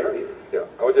around that area. Yeah,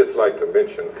 I would just like to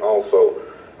mention also,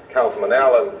 Councilman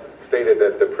Allen stated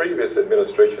that the previous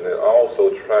administration had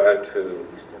also tried to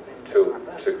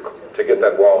get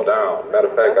that wall down. Matter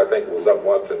of fact, I think it was up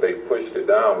once and they pushed it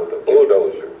down with a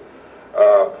bulldozer.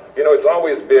 It's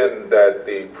always been that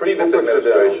the previous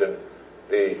administration,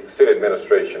 the city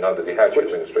administration under the Hatcher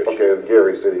administration. Okay, the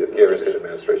Gary City administration. Gary City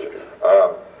administration.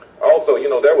 Also,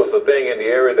 there was a thing in the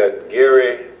area that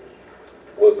Gary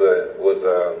was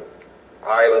a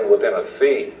island within a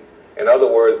sea. In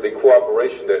other words, the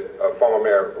cooperation that former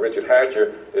Mayor Richard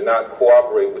Hatcher did not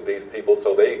cooperate with these people,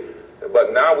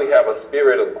 but now we have a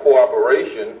spirit of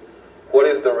cooperation. What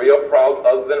is the real problem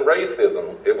other than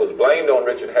racism? It was blamed on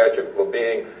Richard Hatcher for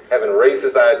having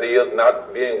racist ideas,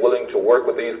 not being willing to work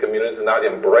with these communities, not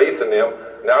embracing them.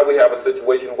 now we have a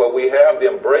situation where we have the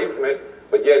embracement,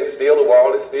 but yet still the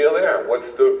wall is still there.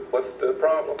 What's the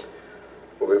problem?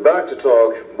 We'll be back to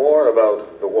talk more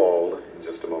about the wall in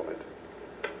just a moment.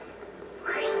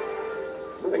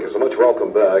 Thank you so much.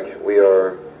 Welcome back. We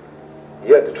are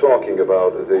yet talking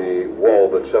about the wall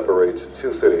that separates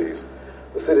two cities,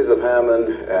 the cities of Hammond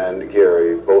and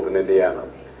Gary, both in Indiana.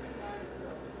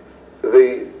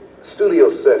 The studio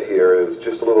set here is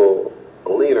just a little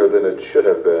leaner than it should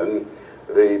have been.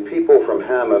 The people from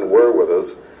Hammond were with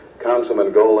us.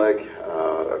 Councilman Golek,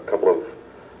 a couple of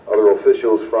other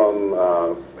officials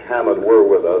from Hammond were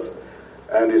with us,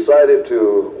 and decided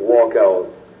to walk out.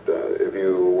 If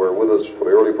you were with us for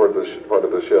the early part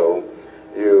of the show,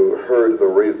 you heard the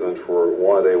reasons for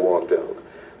why they walked out.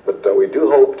 But we do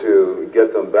hope to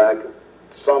get them back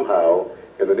somehow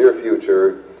in the near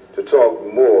future to talk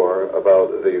more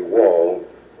about the wall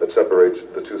that separates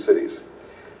the two cities.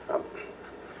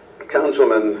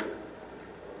 Councilman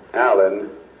Allen,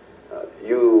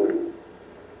 you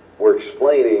were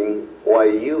explaining why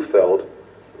you felt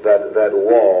that that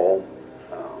wall,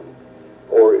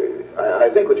 or I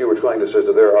think what you were trying to say is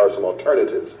that there are some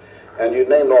alternatives. And you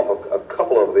named off a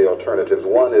couple of the alternatives.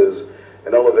 One is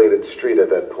an elevated street at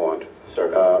that point.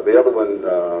 The other one,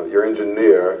 your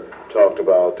engineer talked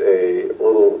about a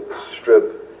little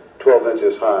strip 12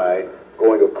 inches high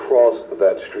going across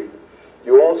that street.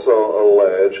 You also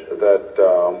allege that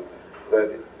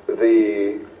that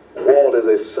the wall is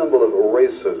a symbol of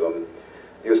racism.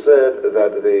 You said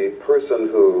that the person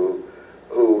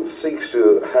who seeks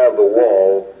to have the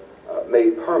wall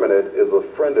made permanent is a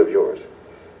friend of yours.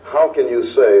 How can you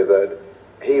say that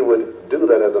he would do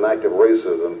that as an act of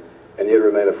racism and yet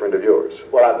remain a friend of yours?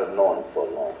 Well, I've been knowing him for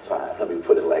a long time. Let me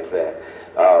put it like that.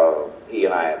 He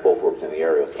and I both worked in the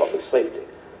area of public safety.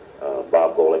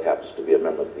 Bob Golek happens to be a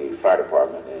member of the fire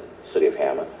department in the city of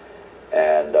Hammond,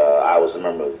 and I was a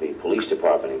member of the police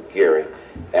department in Gary,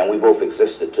 and we both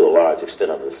existed to a large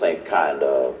extent under the same kind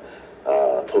of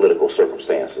political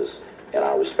circumstances in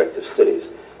our respective cities.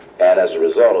 And as a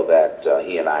result of that,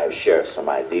 he and I have shared some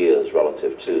ideas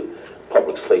relative to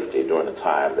public safety during the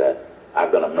time that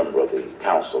I've been a member of the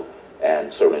council,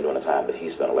 and certainly during the time that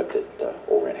he's been elected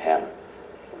over in Hammond.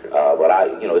 But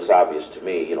it's obvious to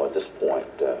me, at this point,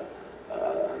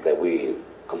 that we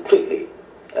completely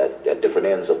at different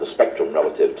ends of the spectrum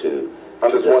relative to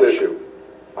this one issue.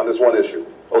 On this one issue.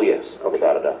 Oh yes,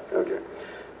 without a doubt. Okay.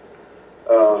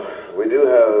 We do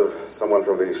have someone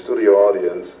from the studio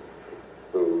audience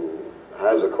who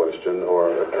has a question or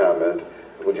a comment.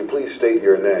 Would you please state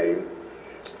your name?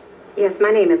 Yes, my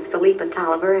name is Philippa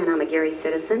Tolliver, and I'm a Gary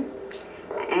citizen.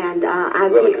 And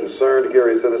is that a concerned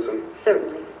Gary citizen?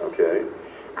 Certainly. Okay.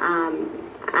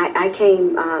 I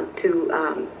came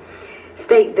to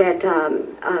state that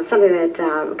something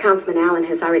that Councilman Allen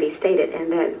has already stated,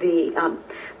 and that the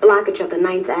blockage of the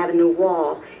 9th Avenue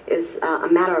wall is a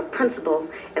matter of principle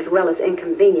as well as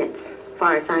inconvenience, as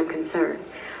far as I'm concerned.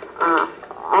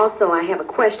 Also, I have a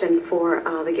question for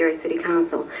the Gary City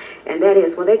Council, and that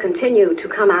is, will they continue to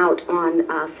come out on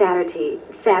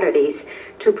Saturdays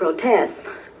to protest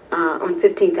on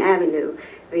 15th Avenue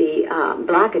the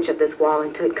blockage of this wall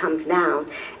until it comes down?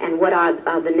 And what are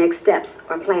the next steps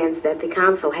or plans that the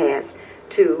council has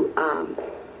to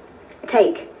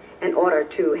take in order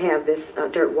to have this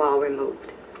dirt wall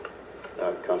removed?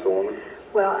 Councilwoman?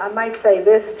 Well, I might say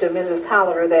this to Mrs.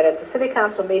 Tolliver, that at the City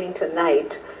Council meeting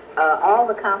tonight, all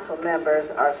the council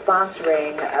members are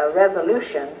sponsoring a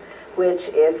resolution which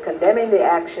is condemning the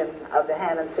action of the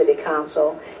Hammond City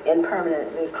Council in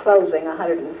permanently closing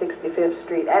 165th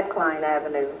Street at Klein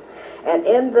Avenue. And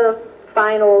in the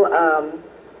final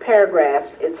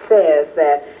paragraphs, it says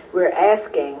that we're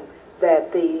asking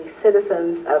that the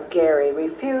citizens of Gary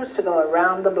refuse to go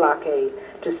around the blockade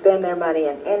to spend their money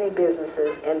in any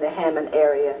businesses in the Hammond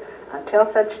area until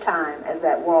such time as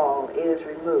that wall is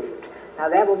removed. Now,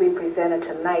 that will be presented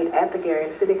tonight at the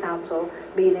Gary City Council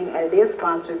meeting, and it is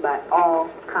sponsored by all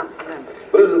council members.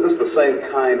 But isn't this the same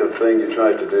kind of thing you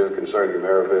tried to do concerning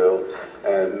Maryville?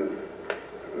 And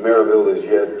Maryville is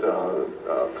yet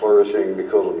flourishing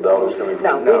because of dollars coming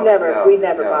from... No, we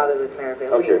never bothered with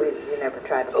Maryville. Okay. We never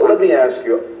tried to... Let me ask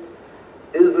you,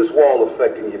 is this wall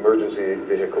affecting emergency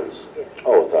vehicles? Yes.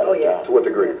 Oh, without a doubt. Yes. To what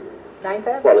degree? Yes. 9th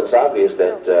Avenue? Well, it's obvious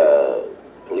that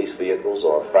police vehicles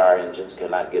or fire engines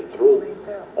cannot get through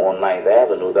on 9th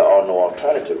Avenue. There are no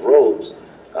alternative roads.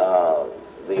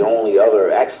 The only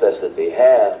other access that they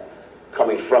have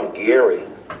coming from Gary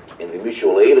in the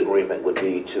mutual aid agreement would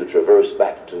be to traverse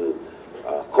back to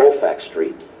Colfax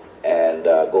Street and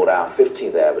go down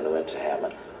 15th Avenue into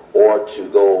Hammond, or to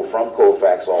go from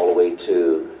Colfax all the way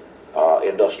to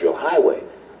Industrial Highway.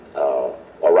 or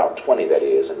Route 20, that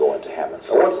is, and go into Hammond.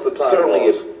 So what's the time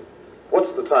loss?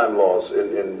 What's the time loss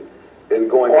in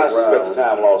going around? I suspect the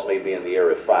time loss may be in the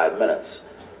area of 5 minutes,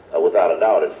 without a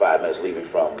doubt. At 5 minutes, leaving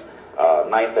from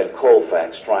 9th and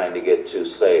Colfax, trying to get to,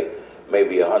 say,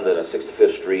 maybe 165th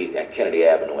Street and Kennedy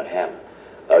Avenue in Hammond.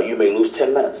 You may lose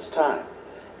 10 minutes of time.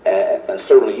 And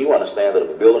certainly you understand that if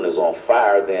a building is on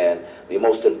fire, then the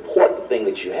most important thing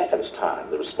that you have is time.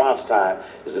 The response time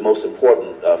is the most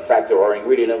important factor or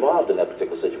ingredient involved in that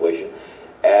particular situation.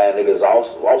 And it is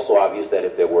also obvious that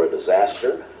if there were a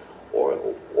disaster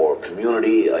or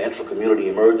community, intra-community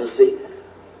emergency,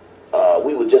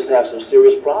 we would just have some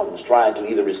serious problems trying to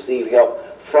either receive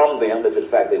help from them, if in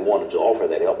fact they wanted to offer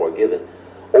that help or give it,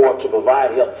 or to provide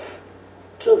help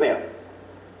to them.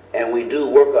 And we do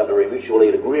work under a mutual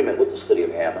aid agreement with the city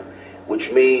of Hammond,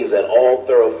 which means that all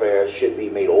thoroughfares should be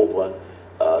made open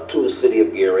to the city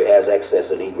of Gary as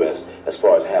access and egress as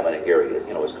far as Hammond and Gary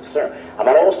is concerned. I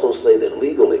might also say that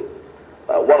legally,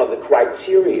 one of the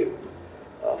criteria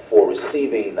for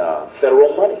receiving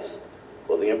federal monies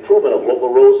for the improvement of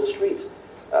local roads and streets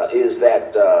is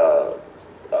that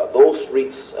those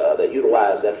streets that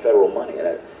utilize that federal money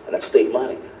and that state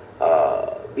money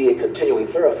be a continuing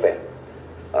thoroughfare.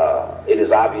 It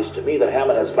is obvious to me that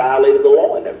Hammond has violated the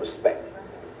law in that respect.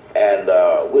 And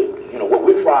what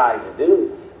we're trying to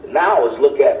do now is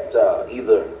look at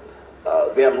either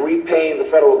them repaying the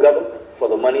federal government for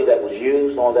the money that was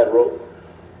used on that road,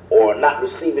 or not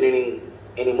receiving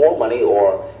any more money,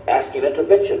 or asking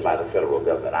intervention by the federal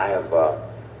government. I have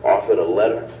authored a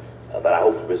letter that I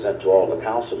hope to present to all the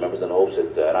council members in the hopes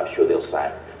that, and I'm sure they'll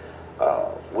sign it.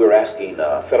 We're asking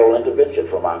federal intervention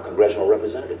from our congressional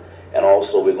representative. And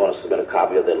also we're going to submit a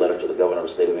copy of that letter to the governor of the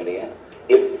state of Indiana,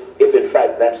 if in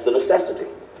fact that's the necessity.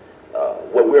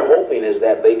 What we're hoping is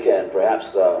that they can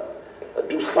perhaps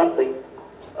do something,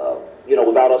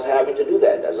 without us having to do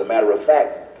that. As a matter of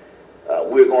fact,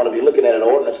 we're going to be looking at an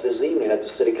ordinance this evening at the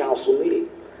city council meeting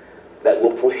that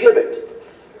will prohibit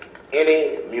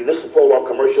any municipal or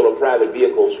commercial or private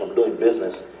vehicles from doing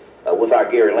business with our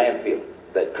Gary landfill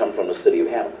that come from the city of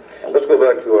Hammond. And let's go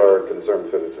back to our concerned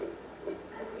citizen.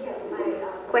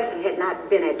 Question had not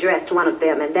been addressed, one of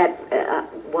them, and that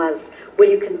was, will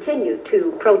you continue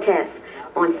to protest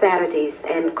on Saturdays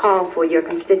and call for your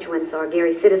constituents or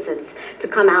Gary citizens to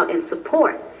come out and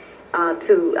support,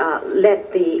 to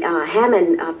let the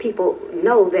Hammond people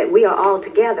know that we are all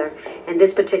together in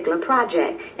this particular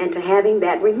project, and to having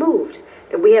that removed,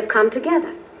 that we have come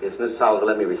together? Yes, Ms. Tolliver,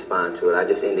 let me respond to it. I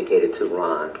just indicated to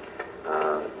Ron,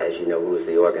 as you know, who is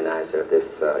the organizer of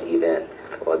this event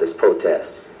or this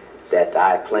protest, that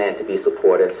I plan to be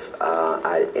supportive.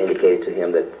 I indicated to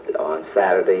him that on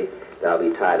Saturday that I'll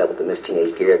be tied up with the Miss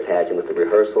Teenage Gary pageant with the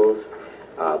rehearsals,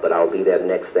 but I'll be there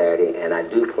next Saturday, and I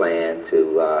do plan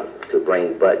to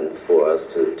bring buttons for us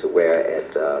to wear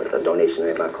at a donation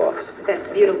at my cost. That's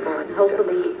beautiful, and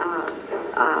hopefully,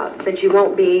 since you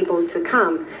won't be able to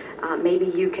come, maybe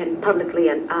you can publicly,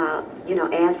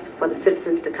 ask for the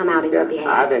citizens to come out in your behalf.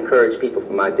 I've encouraged people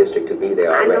from my district to be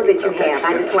there already. I know that you have.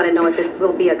 I just want to know if this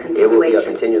will be a continuation. It will be a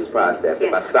continuous process. Yes.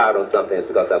 If I start on something, it's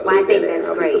because I believe in it, and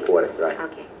I'll be supportive. Right.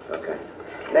 Okay.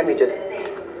 Let me just...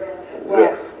 Well,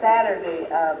 yes. Saturday,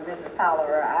 Mrs.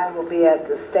 Tolliver, I will be at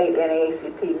the state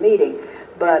NAACP meeting,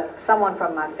 but someone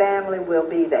from my family will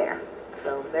be there.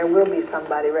 So there will be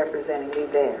somebody representing me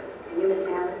there. You, Ms.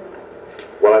 Allen?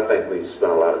 Well, I think we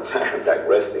spent a lot of time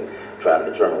digressing, trying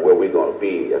to determine where we're going to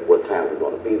be, at what time we're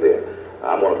going to be there.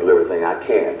 I'm going to do everything I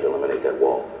can to eliminate that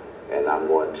wall, and I'm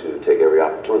going to take every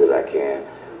opportunity that I can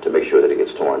to make sure that it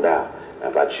gets torn down. And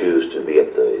if I choose to be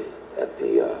at the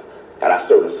and I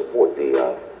certainly support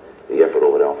the effort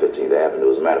over there on 15th Avenue.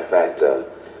 As a matter of fact, I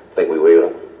think we were able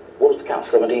to, what was the count,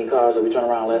 17 cars that we turned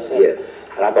around last Saturday? Yes.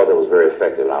 And I thought that was very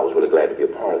effective, and I was really glad to be a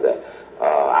part of that.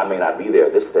 I may not be there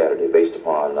this Saturday based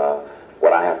upon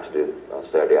what I have to do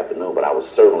Saturday afternoon, but I would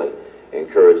certainly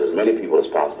encourage as many people as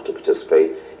possible to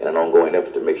participate in an ongoing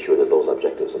effort to make sure that those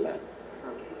objectives are met.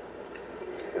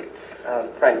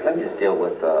 Frank, let me just deal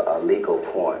with a legal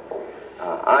point.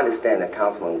 I understand that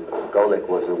Councilman Golick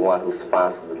was the one who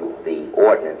sponsored the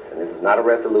ordinance, and this is not a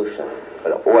resolution,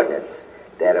 but an ordinance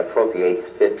that appropriates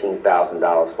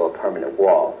 $15,000 for a permanent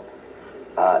wall.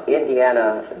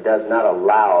 Indiana does not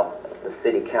allow the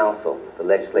city council, the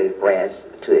legislative branch,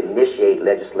 to initiate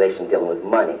legislation dealing with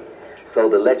money. So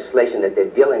the legislation that they're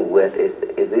dealing with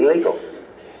is illegal.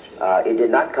 It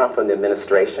did not come from the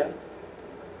administration.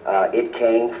 It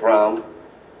came from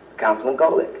Councilman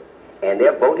Golick. And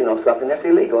they're voting on something that's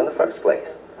illegal in the first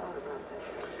place.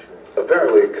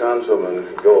 Apparently, Councilman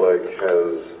Golick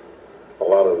has a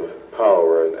lot of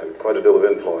power and quite a deal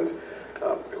of influence.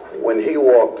 When he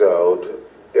walked out,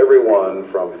 everyone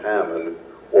from Hammond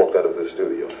walked out of the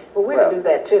studio. Well, we would do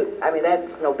that too. I mean,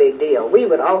 that's no big deal. We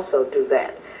would also do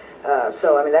that.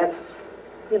 So, I mean, that's,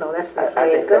 that's the way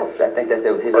it goes. I think that's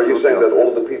his. Are you saying that all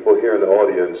of the people here in the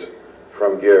audience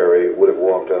from Gary would have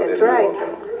walked out? That's and right. Walked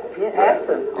out? Yeah, ask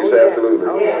them. You say absolutely.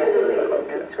 Oh, yes.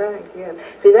 Okay. That's right, yeah.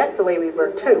 See, that's the way we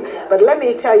work, too. But let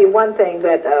me tell you one thing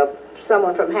that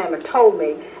someone from Hammond told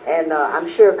me, and I'm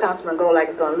sure Councilman Golak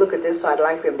is going to look at this, so I'd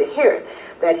like for him to hear it,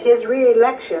 that his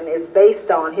re-election is based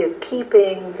on his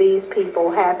keeping these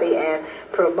people happy and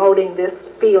promoting this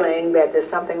feeling that there's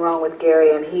something wrong with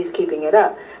Gary, and he's keeping it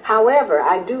up. However,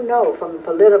 I do know from a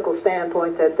political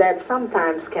standpoint that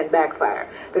sometimes can backfire,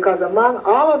 because among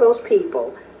all of those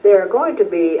people, there are going to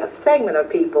be a segment of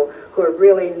people who are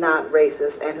really not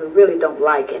racist and who really don't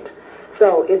like it.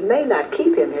 So it may not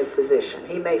keep him his position.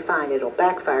 He may find it'll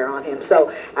backfire on him.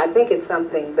 So I think it's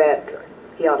something that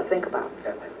he ought to think about.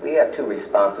 We have two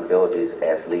responsibilities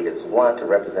as leaders. One, to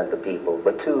represent the people,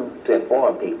 but two, to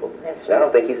inform people. That's I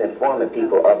don't think he's informing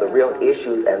people of the real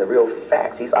issues and the real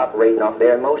facts. He's operating off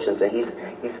their emotions, and he's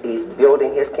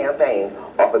building his campaign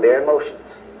off of their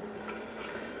emotions.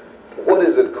 What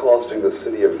is it costing the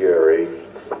city of Gary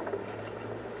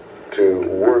to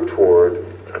work toward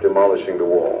demolishing the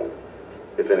wall,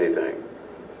 if anything?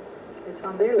 It's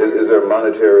on their list. Is there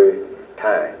monetary?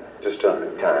 Time. Just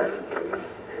time? Time.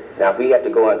 Now, if we have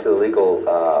to go into the legal,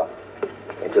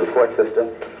 into the court system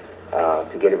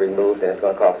to get it removed, then it's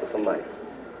going to cost us some money.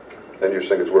 And you're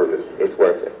saying it's worth it? It's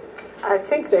worth it. I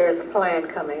think there's a plan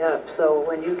coming up, so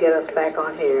when you get us back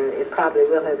on here, it probably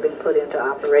will have been put into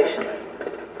operation.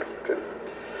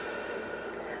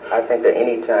 I think that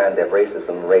any time that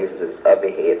racism raises its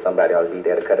ugly head, somebody ought to be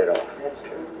there to cut it off. That's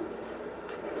true.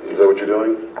 Is that what you're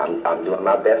doing? I'm doing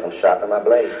my best. I'm sharpening my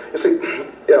blade. You see,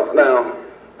 now,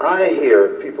 I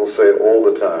hear people say all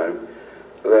the time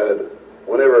that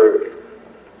whenever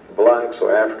blacks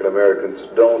or African Americans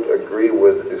don't agree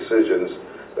with decisions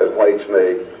that whites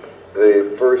make,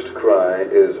 the first cry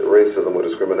is racism or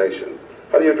discrimination.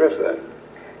 How do you address that?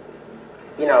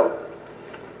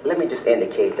 Let me just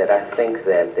indicate that I think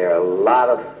that there are a lot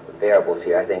of variables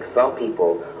here. I think some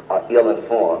people are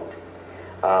ill-informed.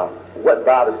 What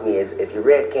bothers me is, if you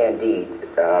read Candide,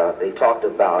 they talked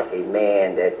about a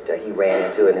man that he ran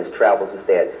into in his travels who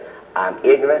said, I'm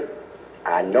ignorant,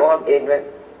 I know I'm ignorant,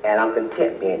 and I'm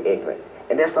content being ignorant.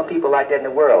 And there's some people like that in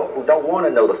the world who don't want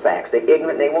to know the facts. They're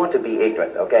ignorant, they want to be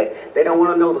ignorant, okay? They don't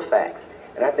want to know the facts.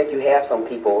 And I think you have some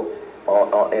people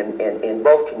in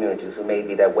both communities who may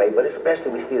be that way, but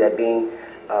especially we see that being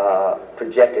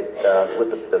projected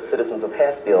with the citizens of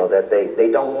Hessville, that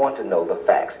they don't want to know the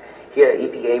facts. Here,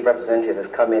 EPA representative has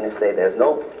come in and say there's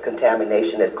no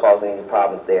contamination that's causing any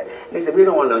problems there. And he said, we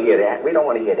don't want to hear that. We don't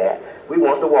want to hear that. We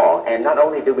want the wall. And not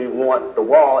only do we want the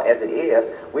wall as it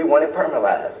is, we want it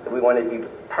permanentized. We want it to be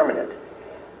permanent.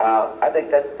 I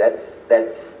think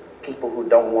that's people who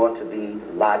don't want to be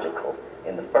logical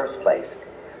in the first place.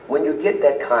 When you get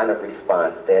that kind of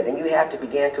response there, then you have to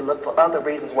begin to look for other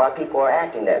reasons why people are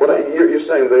acting that way. You're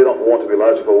saying they don't want to be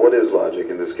logical. What is logic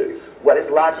in this case? What is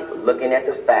logic? Looking at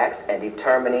the facts and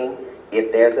determining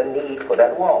if there's a need for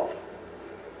that wall.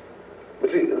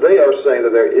 But see, they are saying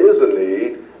that there is a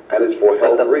need, and it's for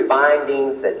health reasons. But the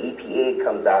findings that EPA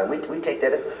comes out, and we take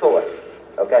that as a source,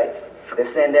 okay? They're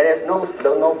saying that there's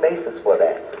no basis for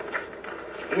that.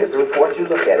 Here's the report. You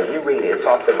look at it. You read it. It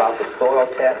talks about the soil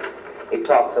test. It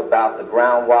talks about the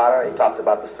groundwater, it talks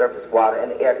about the surface water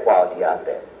and the air quality out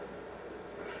there.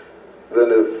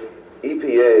 Then if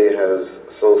EPA has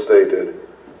so stated,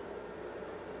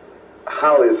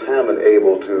 how is Hammond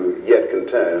able to yet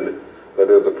contend that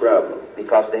there's a problem?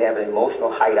 Because they have an emotional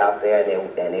height out there,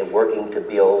 and they're working to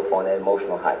build on that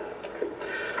emotional height.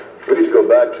 We need to go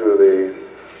back to the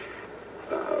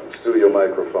studio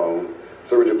microphone.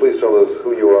 So would you please tell us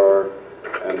who you are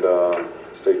and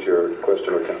state your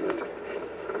question or comment?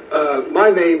 My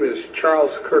name is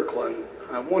Charles Kirkland.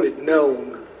 I want it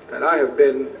known that I have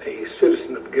been a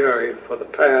citizen of Gary for the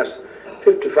past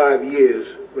 55 years,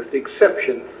 with the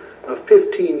exception of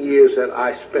 15 years that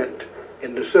I spent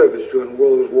in the service during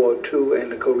World War II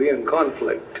and the Korean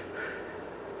conflict.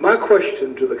 My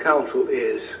question to the council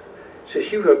is,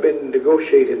 since you have been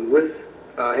negotiating with,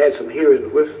 had some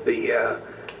hearings with the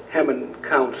Hammond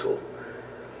Council,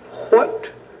 what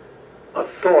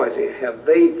authority have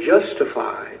they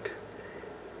justified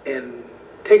in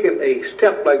taking a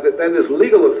step like that is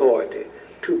legal authority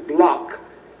to block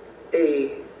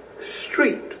a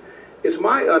street? It's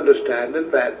my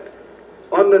understanding that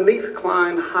underneath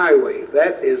Klein Highway,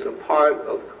 that is a part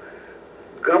of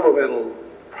governmental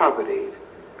property,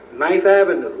 9th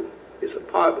Avenue, is a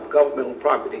part of governmental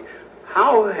property.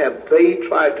 How have they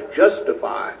tried to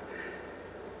justify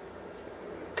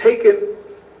taking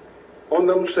on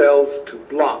themselves to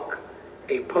block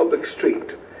a public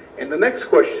street? And the next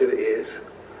question is,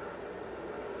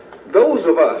 those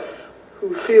of us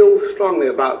who feel strongly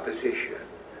about this issue,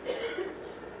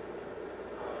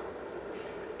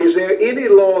 is there any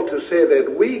law to say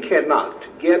that we cannot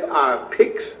get our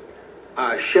picks,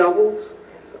 our shovels,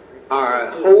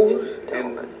 our hose,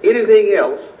 and anything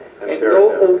else and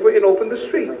go over and open the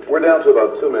street? We're down to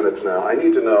about 2 minutes now. I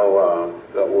need to know,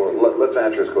 let's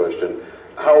answer this question.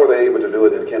 How are they able to do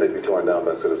it, and can it be torn down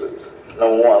by citizens?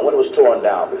 Number one, when it was torn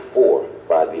down before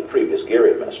by the previous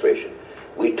Gary administration,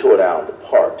 we tore down the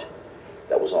part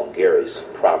that was on Gary's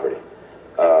property.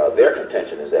 Their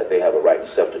contention is that they have a right to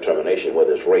self-determination,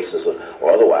 whether it's racist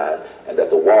or otherwise, and that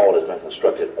the wall has been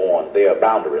constructed on their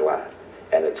boundary line,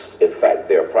 and it's in fact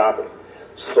their property.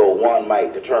 So one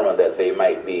might determine that they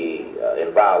might be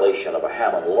in violation of a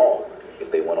Hammond law if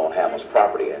they went on Hammond's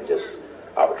property and just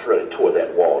arbitrarily tore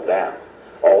that wall down.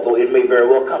 Although it may very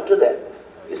well come to that.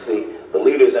 You see, the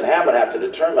leaders in Hammond have to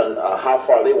determine how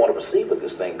far they want to proceed with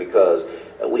this thing, because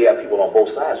we have people on both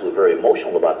sides who are very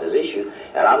emotional about this issue,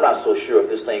 and I'm not so sure if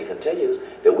this thing continues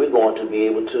that we're going to be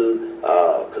able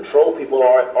to control people,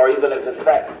 or even if in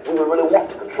fact we would really want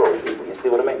to control people. You see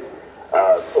what I mean?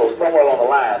 So somewhere along the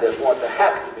line there's going to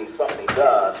have to be something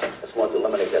done that's going to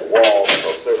eliminate that wall,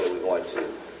 so certainly we're going to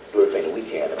do everything that we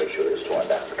can to make sure that it's torn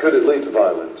down. Could it lead to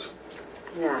violence?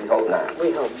 Yeah. We hope not.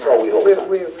 We hope not. Oh, we hope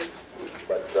not.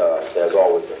 But there's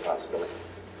always a possibility.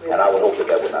 And I would hope that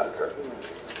that would not occur.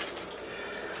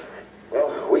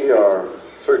 Well, we are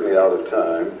certainly out of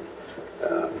time.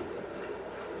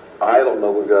 I don't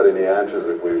know if we've got any answers,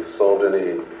 if we've solved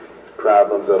any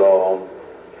problems at all.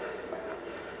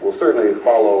 We'll certainly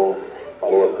follow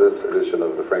up this edition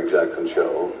of the Frank Jackson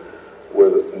Show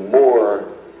with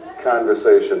more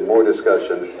conversation, more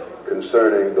discussion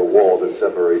concerning the wall that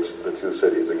separates the two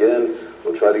cities. Again,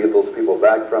 we'll try to get those people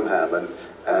back from Hammond,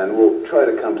 and we'll try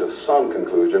to come to some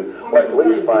conclusion, or at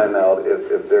least find out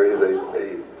if there is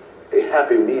a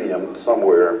happy medium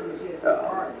somewhere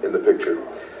in the picture.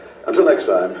 Until next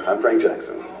time, I'm Frank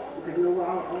Jackson.